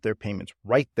accept their payments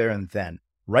right there and then,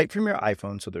 right from your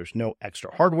iPhone, so there's no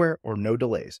extra hardware or no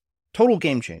delays. Total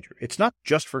game changer. It's not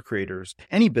just for creators.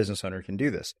 Any business owner can do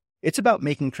this. It's about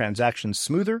making transactions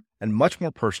smoother and much more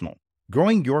personal,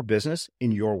 growing your business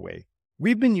in your way.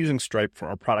 We've been using Stripe for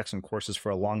our products and courses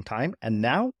for a long time, and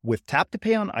now with Tap to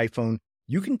Pay on iPhone,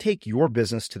 you can take your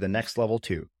business to the next level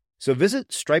too. So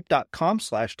visit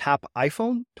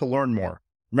stripe.com/tapiphone to learn more.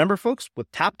 Remember, folks,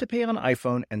 with Tap to Pay on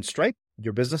iPhone and Stripe,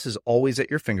 your business is always at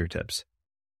your fingertips.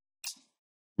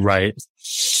 Right.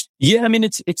 Yeah, I mean,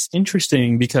 it's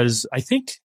interesting because I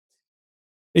think,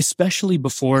 especially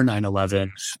before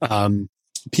 9/11,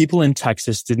 people in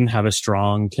Texas didn't have a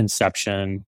strong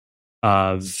conception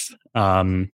of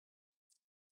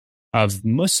of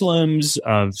Muslims,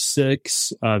 of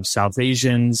Sikhs, of South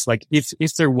Asians. Like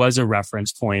if there was a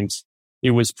reference point,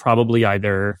 it was probably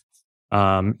either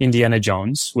Indiana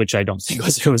Jones, which I don't think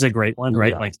was a great one,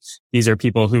 right? Yeah. Like these are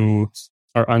people who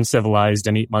are uncivilized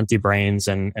and eat monkey brains,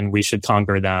 and we should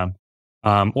conquer them.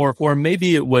 Or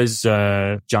maybe it was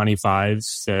Johnny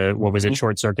Five's what was it,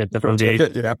 Short Circuit, the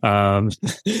 '48. Yeah.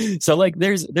 So like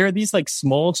there are these like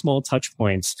small touch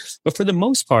points, but for the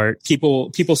most part,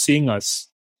 people seeing us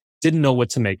didn't know what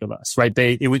to make of us, right?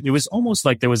 It was almost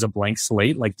like there was a blank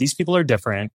slate. Like these people are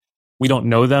different. We don't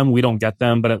know them, we don't get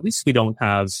them, but at least we don't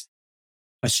have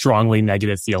a strongly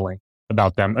negative feeling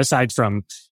about them, aside from,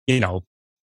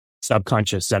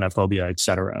 subconscious xenophobia,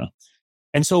 etc.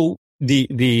 And so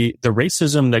the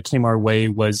racism that came our way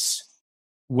was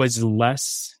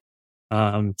less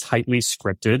tightly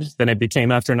scripted than it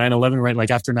became after 9/11, right? Like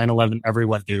after 9/11,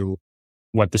 everyone knew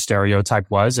what the stereotype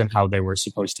was and how they were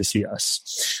supposed to see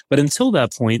us. But until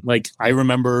that point, like I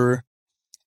remember,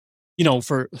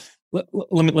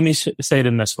 let me say it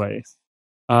in this way.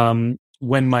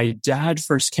 When my dad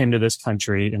first came to this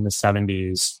country in the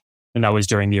 70s, and that was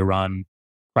during the Iran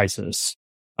crisis,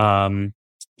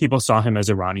 people saw him as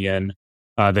Iranian.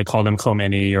 They called him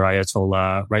Khomeini or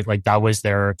Ayatollah, right? Like that was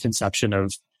their conception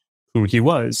of who he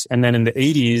was. And then in the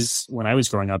 80s, when I was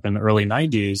growing up in the early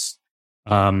 90s,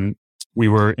 we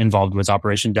were involved with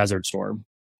Operation Desert Storm.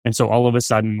 And so all of a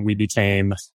sudden we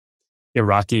became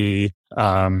Iraqi,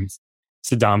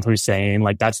 Saddam Hussein.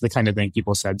 Like that's the kind of thing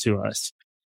people said to us.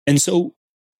 And so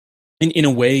in a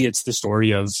way, it's the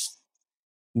story of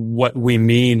what we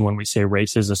mean when we say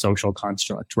race is a social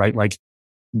construct, right? Like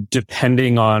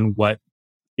depending on what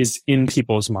is in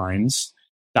people's minds,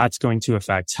 that's going to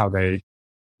affect how they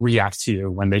react to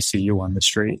you when they see you on the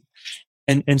street.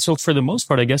 And so for the most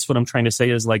part, I guess what I'm trying to say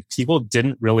is like people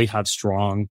didn't really have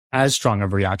as strong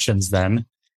of reactions then.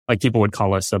 Like people would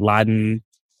call us Aladdin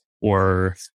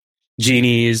or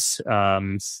genies,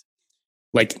 those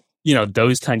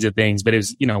kinds of things. But it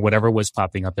was, whatever was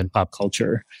popping up in pop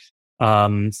culture.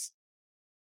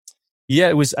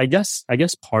 It was, I guess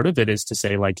part of it is to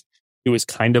say like, it was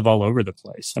kind of all over the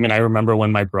place. I mean, I remember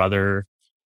when my brother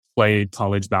played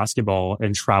college basketball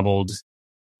and traveled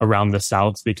around the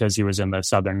South because he was in the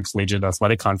Southern Collegiate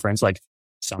Athletic Conference. Like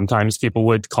sometimes people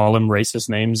would call him racist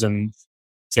names and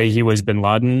say he was Bin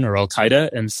Laden or Al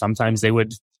Qaeda. And sometimes they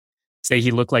would say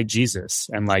he looked like Jesus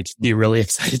and like be really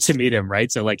excited to meet him.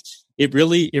 Right. So like it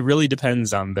really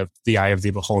depends on the eye of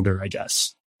the beholder, I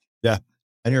guess. Yeah.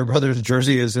 And your brother's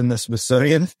jersey is in the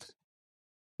Smithsonian?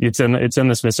 It's in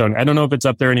the Smithsonian. I don't know if it's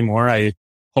up there anymore.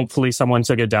 Hopefully someone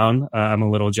took it down. I'm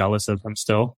a little jealous of him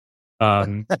still.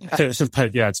 But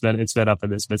yeah, it's been up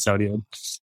in the Smithsonian.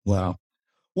 Wow.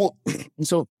 Well,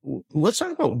 so let's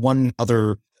talk about one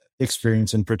other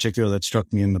experience in particular that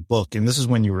struck me in the book. And this is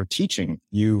when you were teaching.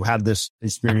 You had this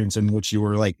experience in which you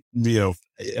were like,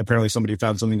 apparently somebody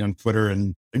found something on Twitter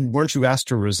and weren't you asked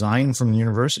to resign from the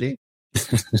university?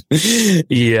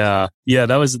 Yeah,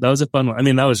 that was a fun one. I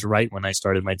mean, that was right when I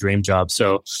started my dream job.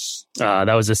 So,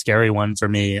 that was a scary one for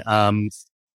me. The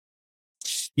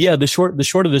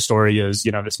short of the story is,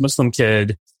 this Muslim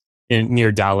kid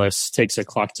near Dallas takes a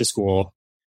clock to school,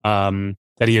 that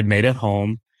he had made at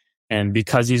home. And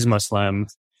because he's Muslim,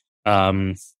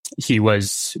 the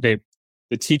teachers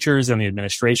and the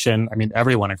administration, I mean,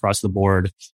 everyone across the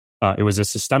board, it was a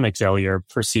systemic failure,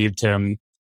 perceived him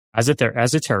as a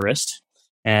terrorist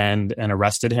and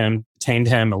arrested him, detained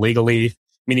him illegally. I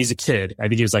mean, he's a kid. I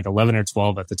think he was like 11 or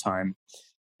 12 at the time.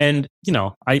 And,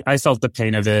 I felt the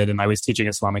pain of it, and I was teaching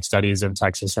Islamic studies in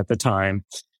Texas at the time.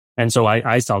 And so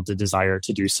I felt the desire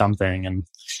to do something. And,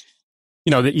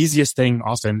 the easiest thing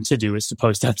often to do is to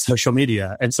post on social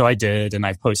media. And so I did, and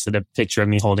I posted a picture of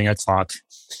me holding a clock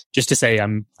just to say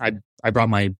I brought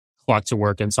my clock to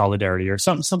work in solidarity or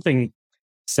something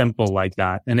simple like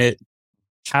that. And it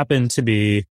happened to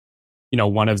be,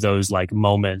 one of those like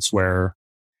moments where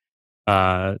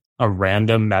a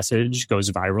random message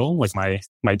goes viral. Like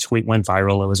my tweet went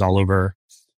viral. It was all over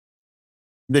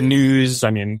the news.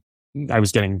 I mean, I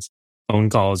was getting phone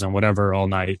calls and whatever all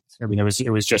night. I mean, it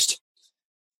was just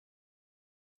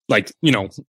like,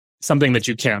 something that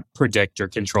you can't predict or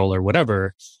control or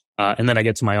whatever. And then I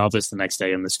get to my office the next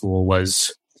day and the school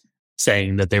was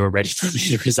saying that they were ready for me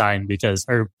to resign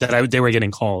they were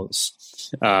getting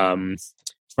calls from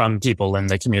people in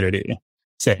the community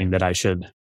saying that I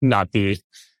should not be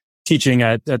teaching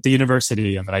at the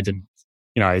university and that I didn't,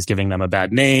 I was giving them a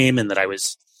bad name and that I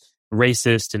was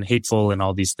racist and hateful and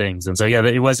all these things. And so, yeah,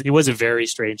 it was a very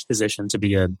strange position to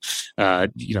be in, a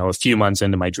few months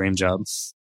into my dream job.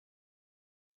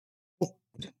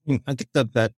 I think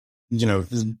that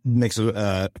this makes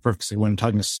a perfect sense when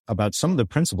talking about some of the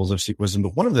principles of Sikh wisdom.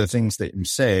 But one of the things that you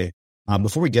say,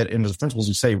 before we get into the principles,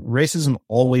 you say racism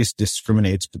always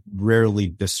discriminates, but rarely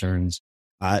discerns.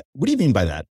 What do you mean by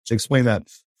that? To explain that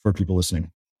for people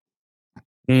listening.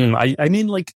 I mean,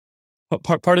 like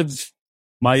part of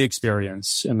my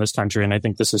experience in this country, and I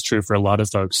think this is true for a lot of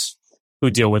folks who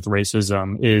deal with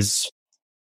racism, is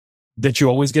that you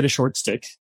always get a short stick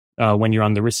when you're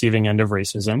on the receiving end of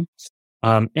racism.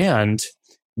 And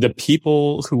the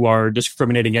people who are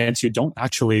discriminating against you don't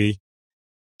actually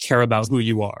care about who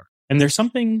you are. And there's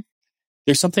something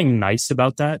nice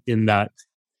about that, in that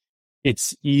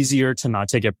it's easier to not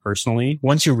take it personally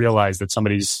once you realize that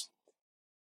somebody's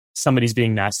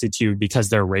being nasty to you because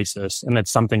they're racist, and it's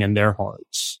something in their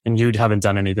hearts and you haven't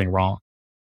done anything wrong.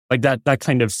 Like that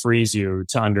kind of frees you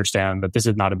to understand that this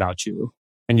is not about you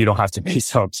and you don't have to be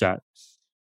so upset.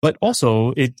 But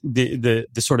also the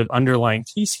sort of underlying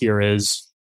piece here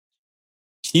is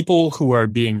people who are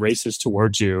being racist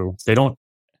towards you,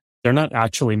 they're not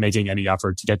actually making any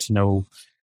effort to get to know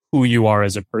who you are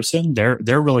as a person. They're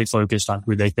really focused on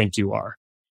who they think you are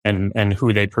and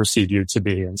who they perceive you to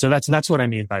be. And so that's what I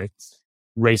mean by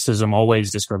racism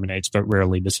always discriminates, but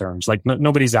rarely discerns. Like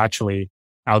nobody's actually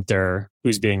out there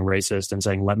who's being racist and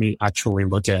saying, let me actually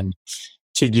look in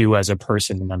to you as a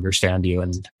person and understand you.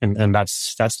 And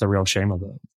that's the real shame of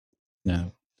it. Yeah.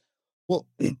 Well,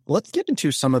 let's get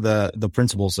into some of the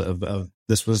principles of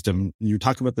this wisdom. You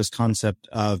talk about this concept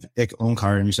of Ik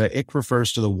Onkar, and you say Ik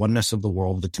refers to the oneness of the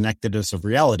world, the connectedness of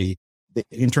reality, the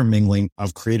intermingling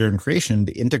of creator and creation,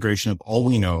 the integration of all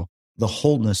we know, the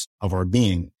wholeness of our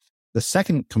being. The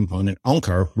second component,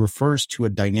 Onkar, refers to a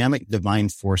dynamic divine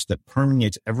force that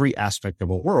permeates every aspect of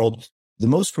a world. The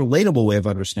most relatable way of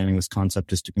understanding this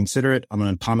concept is to consider it on an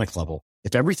atomic level.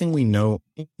 If everything we know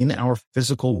in our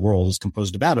physical world is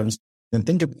composed of atoms, then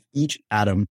think of each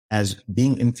atom as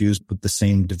being infused with the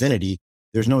same divinity.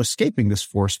 There's no escaping this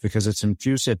force because it's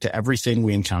infused to everything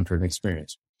we encounter and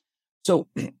experience. So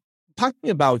talk to me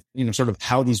about, sort of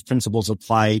how these principles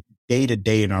apply day to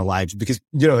day in our lives, because,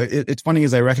 it's funny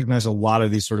as I recognize a lot of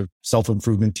these sort of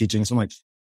self-improvement teachings. I'm like,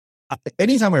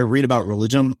 anytime I read about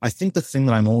religion, I think the thing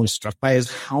that I'm always struck by is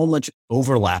how much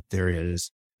overlap there is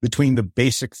between the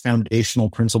basic foundational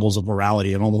principles of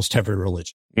morality in almost every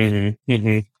religion. Mm-hmm.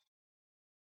 Mm-hmm.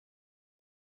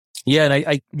 Yeah. And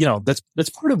I that's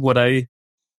part of what I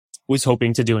was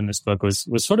hoping to do in this book was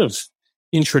sort of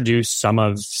introduce some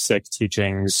of Sikh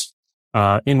teachings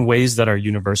in ways that are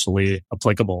universally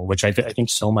applicable, which I think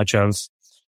so much of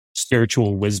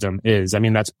spiritual wisdom is. I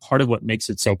mean, that's part of what makes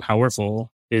it so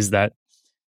powerful, is that,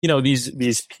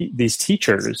 these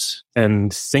teachers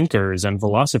and thinkers and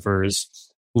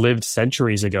philosophers lived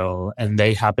centuries ago, and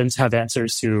they happen to have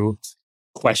answers to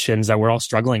questions that we're all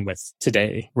struggling with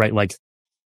today, right? Like,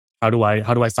 how do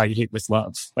I fight hate with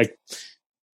love? Like,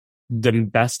 the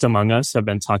best among us have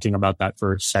been talking about that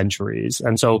for centuries.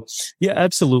 And so, yeah,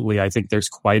 absolutely. I think there's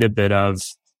quite a bit of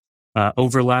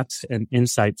overlap and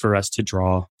insight for us to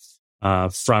draw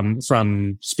from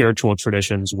spiritual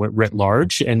traditions writ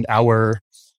large, and our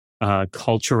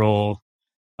cultural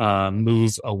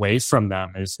move away from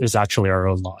them is actually our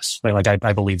own loss. Right? Like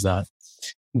I believe that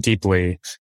deeply.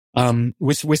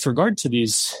 With regard to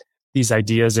these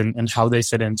ideas and how they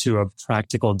fit into a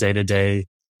practical day-to-day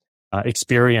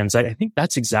experience, I think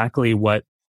that's exactly what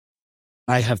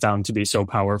I have found to be so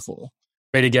powerful.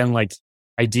 Right? Again, like,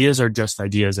 ideas are just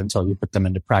ideas until you put them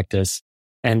into practice.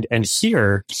 And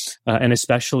here, and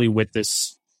especially with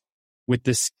this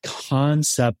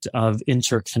concept of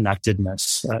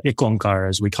interconnectedness, Ik Onkar,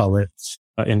 as we call it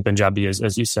in Punjabi,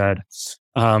 as you said,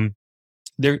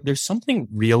 there's something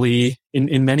really,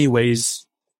 in many ways,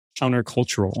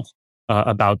 countercultural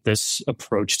about this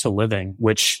approach to living,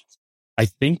 which I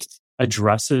think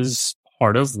addresses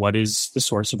part of what is the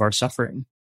source of our suffering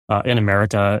in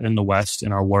America, in the West,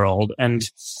 in our world. And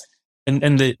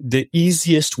the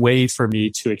easiest way for me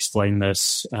to explain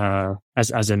this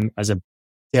as a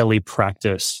daily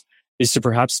practice is to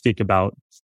perhaps speak about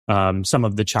some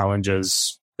of the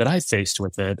challenges that I faced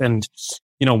with it. And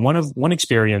one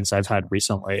experience I've had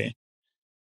recently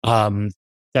that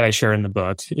I share in the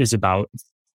book is about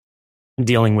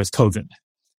dealing with COVID.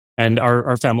 And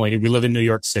our family, we live in New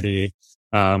York City.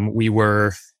 We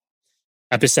were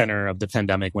epicenter of the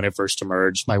pandemic when it first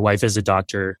emerged. My wife is a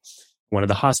doctor. One of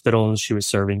the hospitals, she was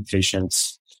serving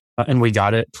patients, and we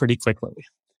got it pretty quickly,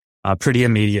 pretty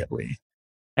immediately.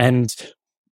 And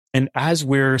as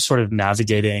we're sort of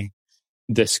navigating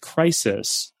this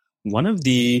crisis, one of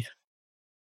the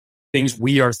things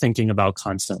we are thinking about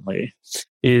constantly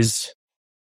is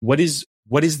what is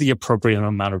the appropriate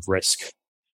amount of risk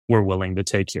we're willing to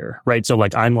take here, right? So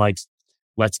like, I'm like,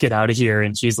 let's get out of here.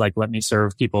 And she's like, let me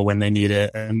serve people when they need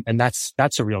it. And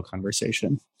that's a real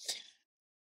conversation.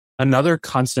 Another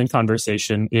constant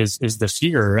conversation is the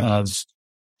fear of,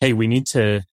 hey, we need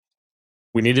to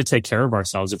take care of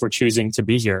ourselves. If we're choosing to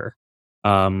be here,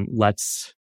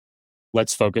 let's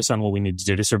focus on what we need to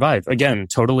do to survive. Again,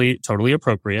 totally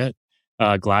appropriate.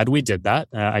 Glad we did that.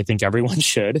 I think everyone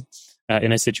should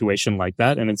in a situation like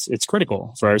that. And it's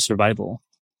critical for our survival.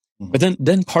 Mm-hmm. But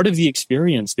then part of the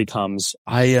experience becomes,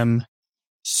 I am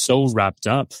so wrapped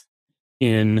up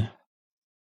in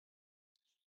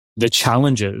the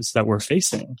challenges that we're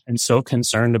facing and so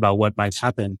concerned about what might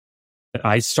happen that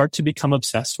I start to become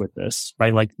obsessed with this,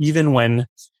 right? Like even when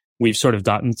we've sort of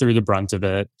gotten through the brunt of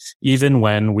it, even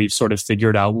when we've sort of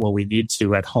figured out what we need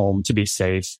to at home to be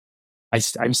safe,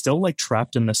 I'm still like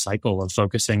trapped in the cycle of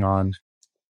focusing on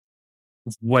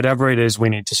whatever it is we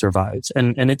need to survive.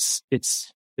 And it's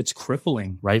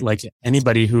crippling, right? Like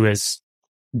anybody who has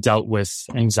dealt with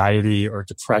anxiety or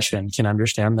depression can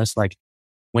understand this. Like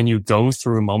when you go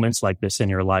through moments like this in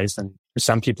your life, and for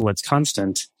some people it's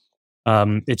constant,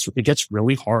 it gets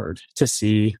really hard to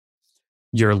see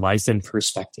your life in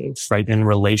perspective, right? In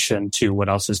relation to what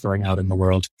else is going out in the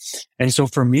world. And so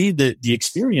for me, the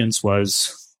experience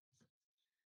was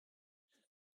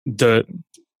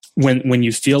when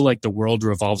you feel like the world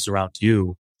revolves around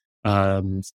you,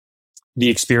 the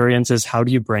experience is, how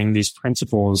do you bring these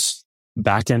principles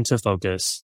back into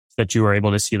focus that you are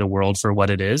able to see the world for what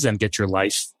it is and get your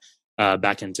life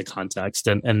back into context.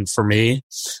 And for me,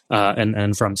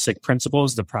 and from Sikh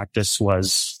principles, the practice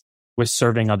was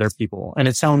serving other people. And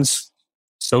it sounds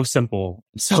so simple,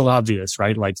 so obvious,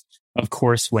 right? Like, of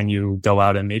course, when you go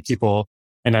out and meet people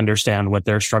and understand what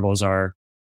their struggles are,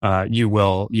 you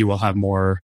will have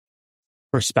more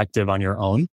perspective on your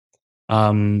own.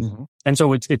 And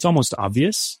so it's almost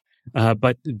obvious.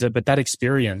 But that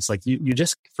experience, like you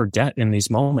just forget in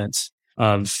these moments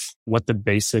of what the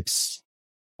basics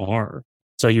are.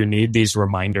 So you need these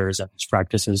reminders and these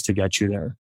practices to get you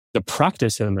there. The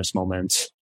practice in this moment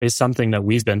is something that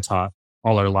we've been taught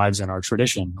all our lives in our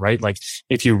tradition, right? Like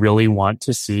if you really want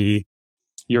to see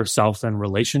yourself in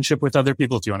relationship with other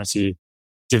people, if you want to see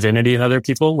divinity in other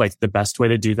people, like the best way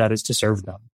to do that is to serve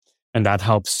them. And that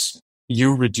helps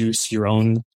you reduce your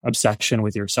own obsession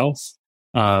with yourself,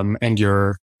 and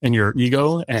your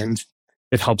ego, and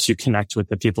it helps you connect with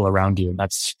the people around you. And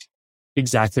that's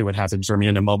exactly what happened for me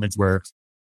in a moment where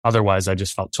otherwise I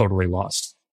just felt totally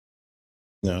lost.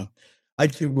 Yeah.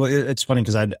 It's funny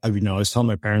because I was telling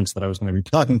my parents that I was going to be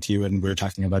talking to you, and we were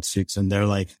talking about Sikhs, and they're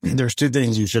like, there's two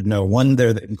things you should know. One,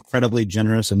 they're incredibly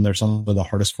generous, and they're some of the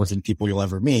hardest working people you'll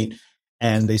ever meet.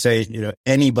 And they say,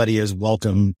 anybody is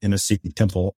welcome in a Sikh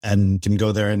temple and can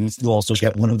go there, and you'll also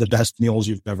get one of the best meals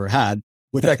you've ever had.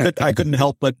 Which I couldn't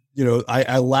help but,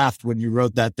 I laughed when you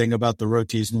wrote that thing about the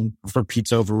rotis and for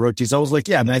pizza over rotis. I was like,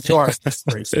 yeah, man, you are. I was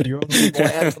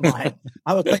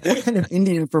like, what kind of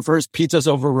Indian prefers pizzas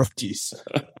over rotis?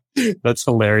 That's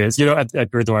hilarious.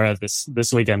 At Gurdwara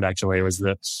this weekend, actually, it was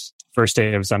the first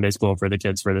day of Sunday school for the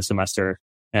kids for the semester.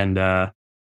 And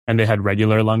they had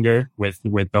regular langar with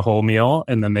the whole meal.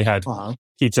 And then they had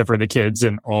pizza for the kids,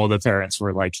 and all the parents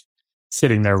were like,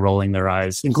 sitting there rolling their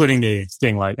eyes, including me,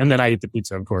 being like, and then I eat the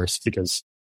pizza, of course, because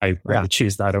I had to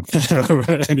choose that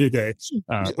over any day.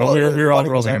 But we were all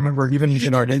rolling. I remember even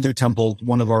in our Hindu temple,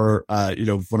 one of our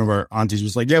aunties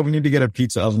was like, yeah, we need to get a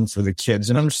pizza oven for the kids.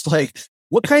 And I'm just like,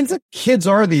 what kinds of kids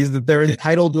are these that they're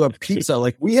entitled to a pizza?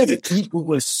 Like, we had to eat what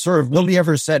was served. Nobody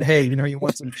ever said, hey, you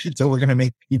want some pizza? We're going to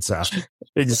make pizza.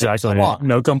 Exactly.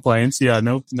 No complaints. Yeah.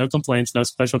 No complaints. No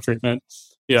special treatment.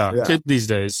 Yeah. Kid these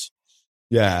days.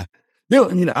 Yeah. No,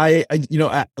 I mean,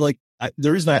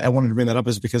 the reason I wanted to bring that up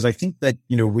is because I think that,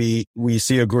 we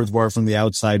see a Gurdwara from the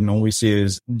outside, and all we see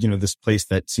is, this place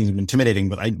that seems intimidating.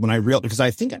 But because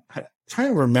I'm trying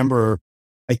to remember,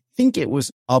 I think it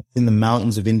was up in the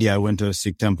mountains of India. I went to a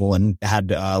Sikh temple and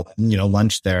had,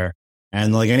 lunch there,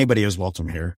 and like anybody is welcome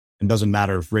here. It doesn't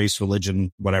matter race,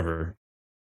 religion, whatever.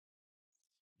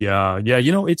 Yeah. Yeah.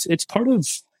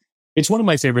 It's one of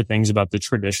my favorite things about the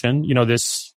tradition.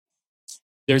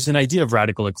 There's an idea of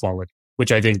radical equality,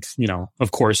 which I think, of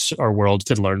course, our world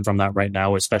could learn from that right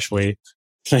now, especially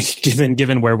like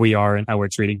given where we are and how we're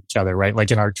treating each other, right? Like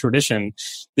in our tradition,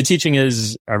 the teaching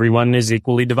is everyone is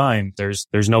equally divine. There's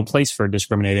no place for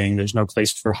discriminating. There's no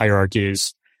place for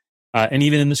hierarchies. And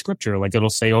even in the scripture, like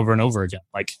it'll say over and over again,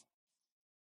 like,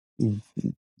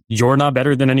 you're not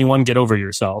better than anyone. Get over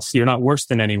yourself. You're not worse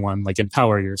than anyone. Like,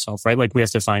 empower yourself, right? Like, we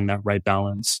have to find that right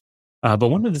balance. But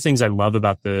one of the things I love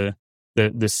about the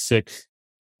Sikh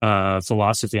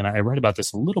philosophy, and I write about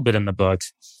this a little bit in the book,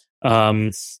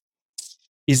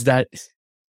 is that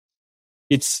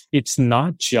it's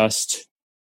not just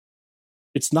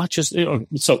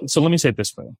so let me say it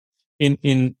this way.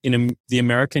 In the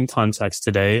American context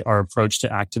today, our approach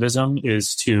to activism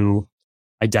is to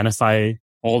identify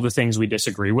all the things we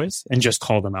disagree with and just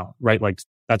call them out, right? Like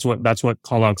that's what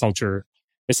call out culture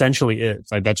essentially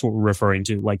is. Like that's what we're referring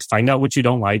to. Like find out what you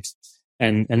don't like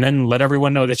and then let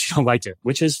everyone know that you don't like it,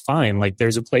 which is fine. Like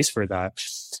there's a place for that.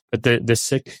 But the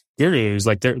Sikh gurus,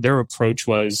 like their approach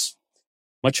was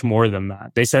much more than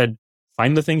that. They said,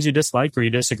 find the things you dislike or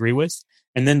you disagree with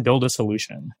and then build a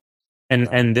solution.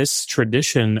 And this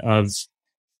tradition of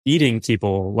feeding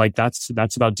people, like that's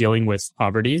about dealing with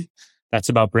poverty. That's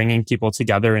about bringing people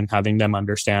together and having them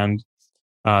understand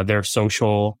their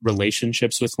social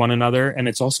relationships with one another. And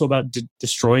it's also about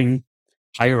destroying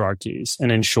hierarchies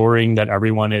and ensuring that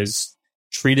everyone is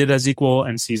treated as equal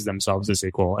and sees themselves as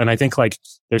equal. And I think like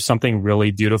there's something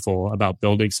really beautiful about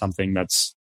building something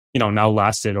that's, now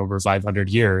lasted over 500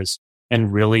 years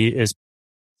and really is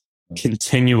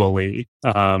continually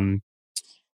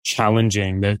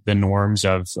challenging the norms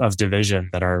of division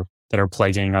that are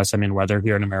plaguing us. I mean, whether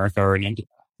here in America or in India,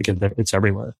 because it's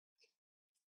everywhere.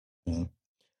 Yeah.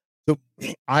 So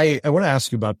I want to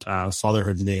ask you about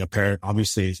fatherhood and being a parent.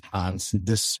 Obviously,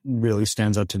 this really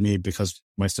stands out to me because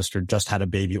my sister just had a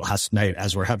baby last night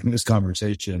as we're having this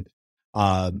conversation.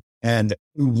 And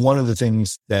one of the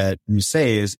things that you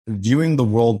say is viewing the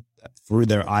world through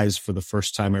their eyes for the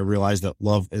first time. I realized that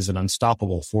love is an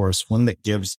unstoppable force, one that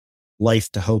gives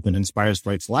life to hope and inspires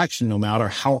rightful action, no matter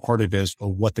how hard it is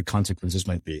or what the consequences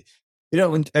might be.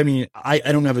 I mean, I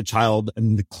don't have a child,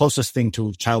 and the closest thing to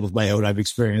a child of my own I've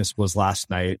experienced was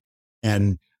last night.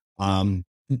 And,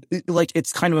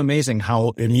 it's kind of amazing how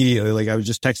immediately, like I was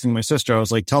just texting my sister. I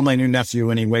was like, tell my new nephew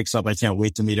when he wakes up, I can't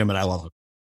wait to meet him and I love him.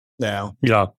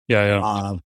 Yeah.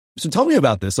 So tell me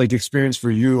about this, like the experience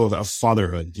for you of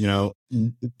fatherhood,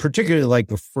 particularly like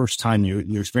the first time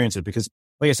you experience it, because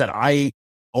like I said, I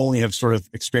only have sort of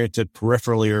experienced it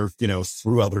peripherally or,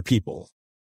 through other people.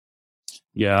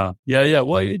 Yeah.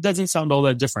 Well, it doesn't sound all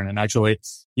that different. And actually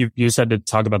you said to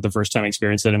talk about the first time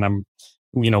experience it. And I'm,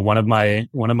 one of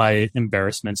my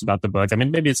embarrassments about the book, I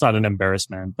mean, maybe it's not an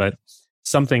embarrassment, but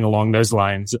something along those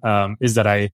lines, is that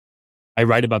I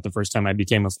write about the first time I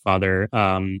became a father.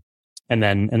 And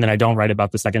then I don't write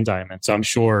about the second time. And so I'm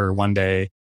sure one day,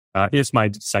 if my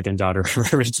second daughter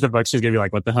reads the book, she's going to be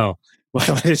like, what the hell? Why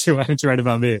did you write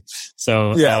about me?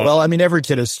 So, well, I mean, every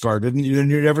kid is scarred. And you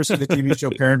never see the TV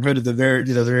show Parenthood at the very,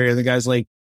 the guy's like,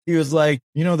 he was like,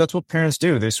 that's what parents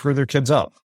do. They screw their kids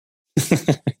up.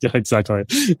 Yeah, exactly.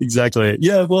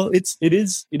 Yeah. Well, it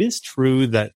is true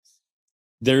that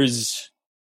there's,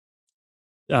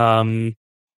 I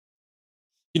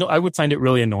would find it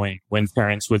really annoying when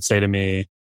parents would say to me,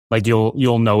 like,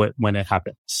 you'll know it when it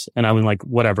happens. And I was like,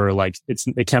 whatever, like,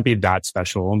 it can't be that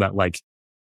special that like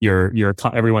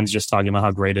everyone's just talking about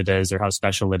how great it is or how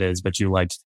special it is. But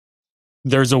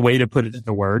there's a way to put it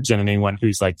into words. And anyone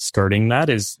who's like skirting that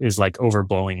is like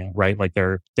overblowing it, right? Like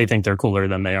they think they're cooler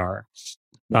than they are.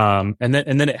 And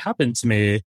then it happened to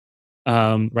me,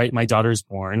 right? My daughter's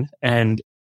born and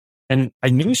I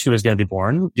knew she was going to be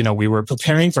born. We were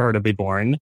preparing for her to be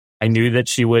born. I knew that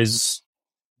she was,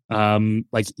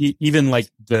 even like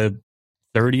the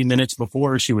 30 minutes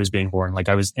before she was being born, like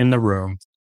I was in the room,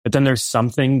 but then there's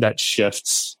something that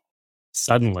shifts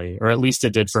suddenly, or at least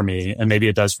it did for me. And maybe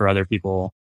it does for other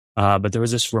people. But there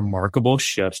was this remarkable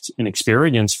shift in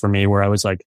experience for me where I was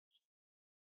like,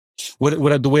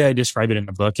 the way I describe it in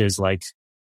the book is like,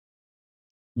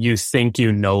 you think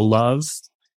love,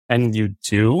 and you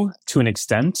do to an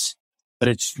extent, but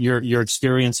it's your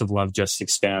experience of love just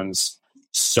expands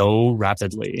so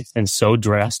rapidly and so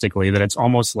drastically that it's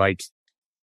almost like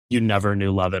you never knew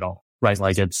love at all, right?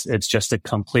 Like it's just a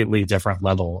completely different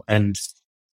level. And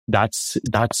that's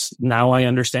now I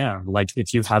understand, like,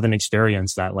 if you haven't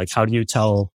experienced that, like, how do you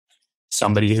tell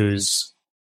somebody who's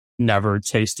never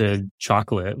tasted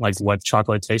chocolate, like what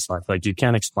chocolate tastes like? Like you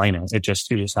can't explain it. You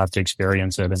just have to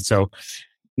experience it. And so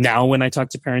now when I talk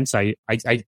to parents, I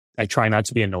try not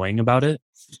to be annoying about it,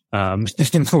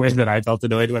 in the way that I felt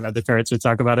annoyed when other parents would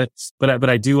talk about it. But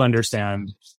I do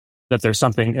understand that there's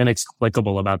something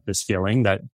inexplicable about this feeling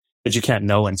that you can't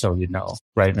know until you know,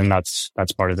 right? And that's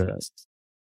part of it.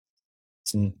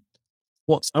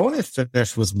 Well, I want to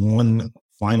finish with one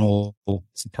final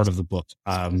part of the book,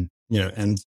 and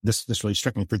this really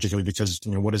struck me particularly because,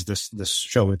 what is this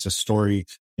show? It's a story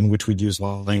in which we use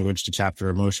language to capture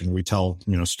emotion. We tell,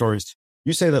 stories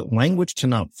You say that language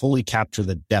cannot fully capture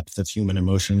the depth of human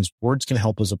emotions. Words can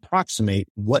help us approximate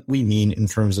what we mean in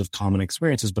terms of common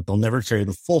experiences, but they'll never carry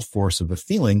the full force of the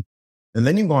feeling. And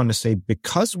then you go on to say,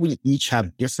 because we each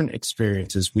have different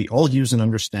experiences, we all use and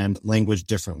understand language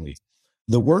differently.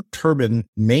 The word turban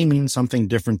may mean something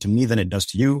different to me than it does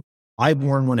to you. I've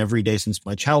worn one every day since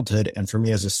my childhood. And for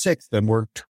me as a Sikh, the word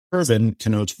turban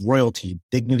connotes royalty,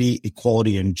 dignity,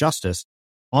 equality, and justice.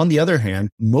 On the other hand,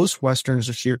 most Westerners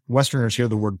hear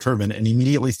the word turban and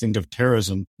immediately think of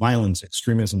terrorism, violence,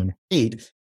 extremism, and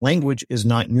hate. Language is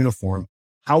not uniform.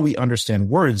 How we understand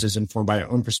words is informed by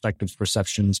our own perspectives,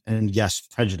 perceptions, and yes,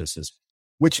 prejudices.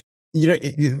 Which,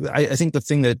 I think the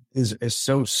thing that is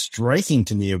so striking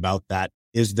to me about that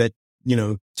is that,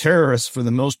 terrorists for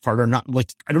the most part are not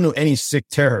like, I don't know any Sikh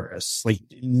terrorists. Like,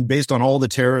 based on all the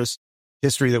terrorist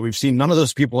history that we've seen, none of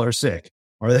those people are Sikh,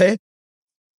 are they?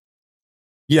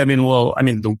 Yeah,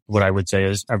 what I would say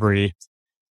is every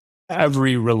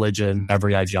religion,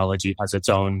 every ideology has its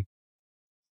own,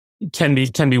 can be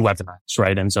weaponized,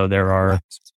 right? And so there are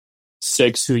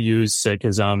Sikhs who use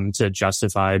Sikhism to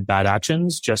justify bad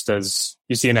actions, just as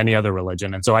you see in any other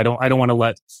religion. And so I don't want to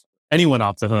let anyone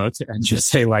off the hook and just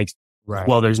say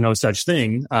well, there's no such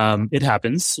thing. It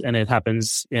happens, and it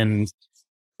happens in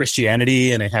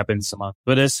Christianity, and it happens among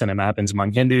Buddhists, and it happens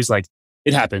among Hindus.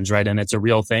 It happens, right? And it's a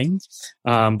real thing.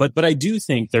 But I do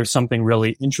think there's something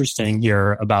really interesting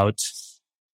here about,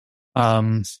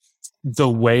 the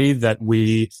way that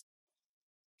we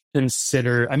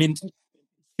consider,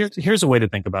 here's a way to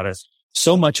think about it.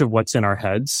 So much of what's in our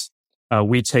heads,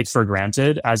 we take for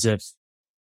granted as if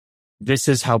this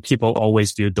is how people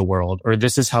always viewed the world, or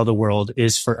this is how the world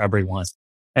is for everyone.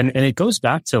 And it goes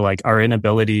back to our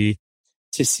inability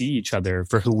to see each other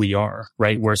for who we are,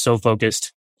 right? We're so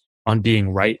focused on being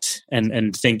right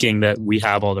and thinking that we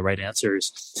have all the right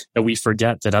answers that we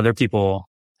forget that other people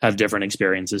have different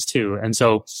experiences too. And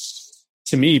so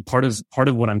to me, part of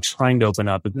what I'm trying to open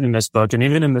up in this book, and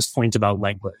even in this point about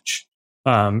language,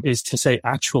 is to say,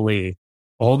 actually,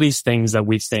 all these things that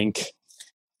we think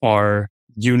are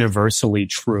universally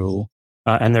true,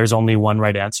 and there's only one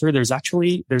right answer, there's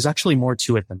actually more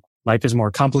to it than that. Life is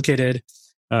more complicated.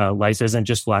 Life isn't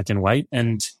just black and white.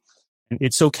 And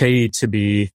it's okay to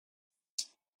be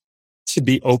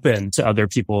open to other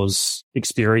people's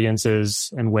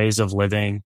experiences and ways of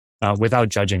living, without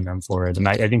judging them for it. And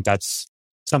I think that's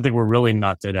something we're really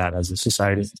not good at as a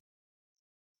society.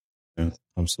 Yeah,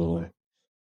 absolutely.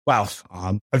 Wow.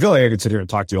 I feel like I could sit here and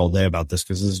talk to you all day about this,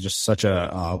 because this is just such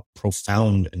a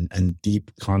profound and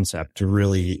deep concept to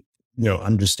really,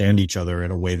 understand each other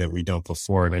in a way that we don't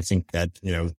before. And I think that,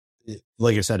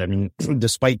 like I said,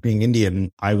 despite being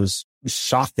Indian, I was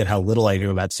shocked at how little I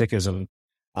knew about Sikhism,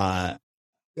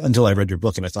 until I read your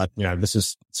book, and I thought, this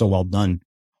is so well done.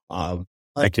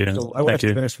 Thank you. So I want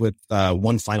to finish with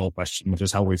one final question, which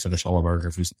is how we finish all of our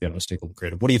interviews at the Unmistakable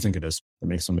Creative. What do you think it is that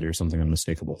makes somebody or something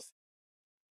unmistakable?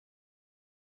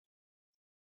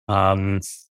 To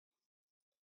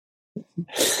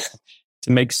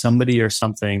make somebody or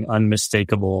something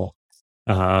unmistakable,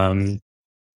 man,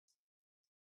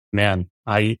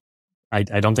 I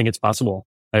don't think it's possible.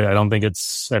 I don't think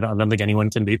anyone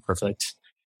can be perfect.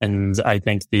 And I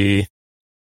think the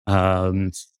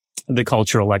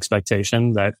cultural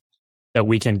expectation that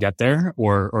we can get there,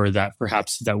 or that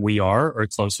perhaps that we are or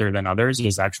closer than others,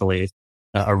 is actually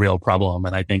a real problem.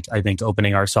 And I think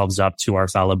opening ourselves up to our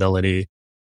fallibility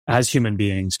as human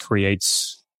beings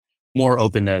creates more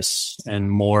openness and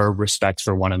more respect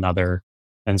for one another.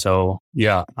 And so,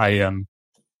 yeah, I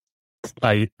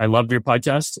love your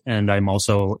podcast, and I'm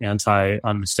also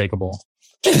anti-unmistakable.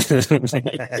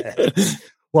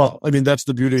 Well, that's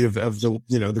the beauty of the,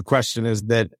 the question is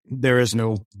that there is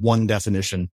no one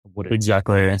definition of what it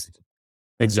is.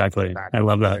 Exactly. I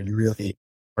love that. You really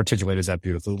articulated that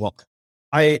beautifully. Well,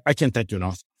 I can't thank you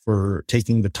enough for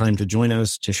taking the time to join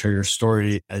us, to share your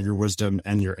story and your wisdom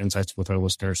and your insights with our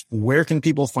listeners. Where can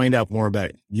people find out more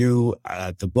about you,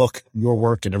 the book, your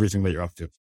work, and everything that you're up to?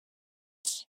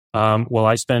 Well,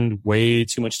 I spend way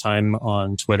too much time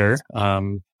on Twitter.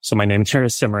 So my name here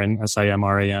is Simran,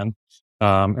 Simran.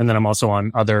 And then I'm also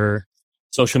on other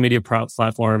social media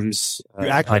platforms. You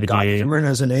actually got Simran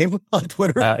as a name on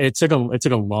Twitter? It took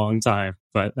a long time,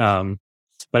 but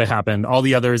it happened. All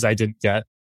the others I didn't get.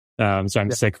 So I'm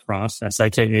Sikh Prof,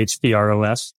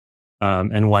 Sikhpros.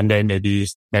 And one day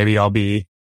maybe I'll be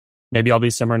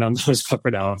Simran on those, but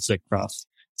for now I'm Sikh Prof.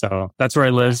 So that's where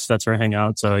I live. That's where I hang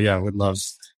out. So yeah, would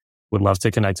love to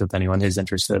connect with anyone who's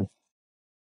interested.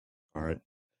 All right.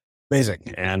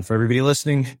 Amazing. And for everybody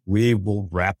listening, we will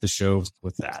wrap the show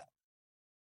with that.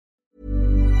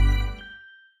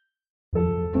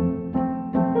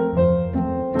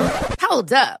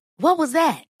 Hold up. What was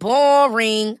that?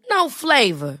 Boring. No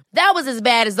flavor. That was as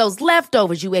bad as those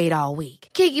leftovers you ate all week.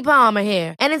 Keke Palmer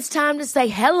here, and it's time to say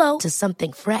hello to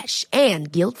something fresh and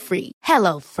guilt-free.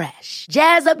 Hello Fresh.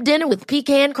 Jazz up dinner with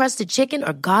pecan-crusted chicken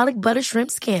or garlic butter shrimp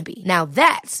scampi. Now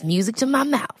that's music to my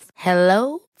mouth.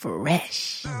 Hello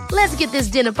Fresh. Let's get this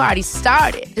dinner party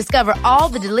started. Discover all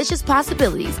the delicious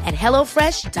possibilities at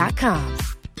hellofresh.com.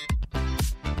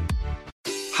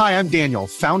 Hi, I'm Daniel,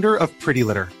 founder of Pretty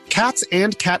Litter. Cats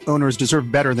and cat owners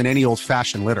deserve better than any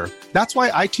old-fashioned litter. That's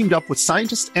why I teamed up with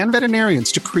scientists and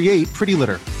veterinarians to create Pretty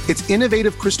Litter. Its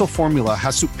innovative crystal formula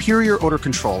has superior odor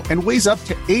control and weighs up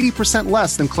to 80%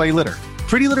 less than clay litter.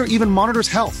 Pretty Litter even monitors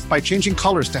health by changing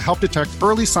colors to help detect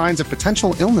early signs of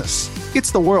potential illness.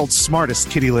 It's the world's smartest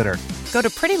kitty litter. Go to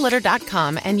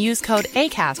prettylitter.com and use code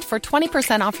ACAST for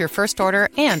 20% off your first order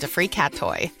and a free cat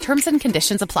toy. Terms and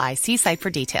conditions apply. See site for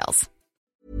details.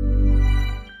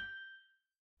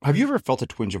 Have you ever felt a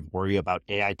twinge of worry about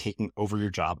AI taking over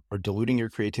your job or diluting your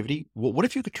creativity? Well, what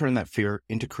if you could turn that fear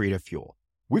into creative fuel?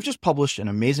 We've just published an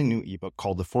amazing new ebook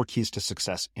called The 4 Keys to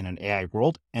Success in an AI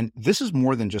World, and this is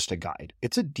more than just a guide.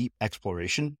 It's a deep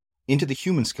exploration into the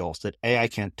human skills that AI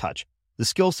can't touch, the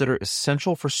skills that are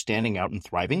essential for standing out and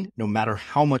thriving, no matter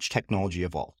how much technology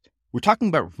evolved. We're talking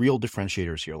about real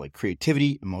differentiators here, like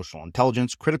creativity, emotional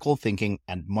intelligence, critical thinking,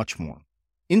 and much more.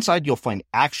 Inside, you'll find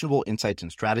actionable insights and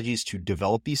strategies to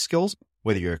develop these skills,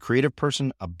 whether you're a creative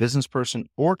person, a business person,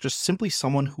 or just simply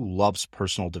someone who loves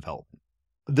personal development.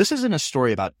 This isn't a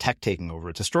story about tech taking over.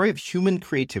 It's a story of human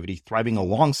creativity thriving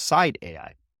alongside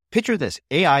AI. Picture this,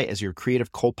 AI as your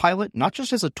creative co-pilot, not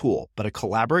just as a tool, but a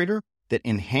collaborator that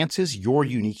enhances your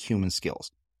unique human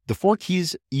skills. The 4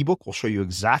 Keys ebook will show you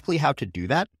exactly how to do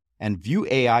that and view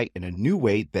AI in a new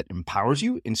way that empowers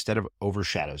you instead of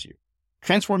overshadows you.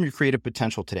 Transform your creative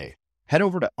potential today. Head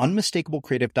over to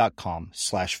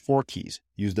unmistakablecreative.com/4keys.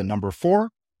 Use the number 4,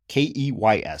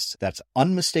 KEYS. That's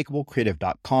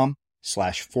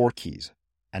unmistakablecreative.com/4keys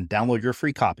and download your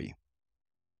free copy.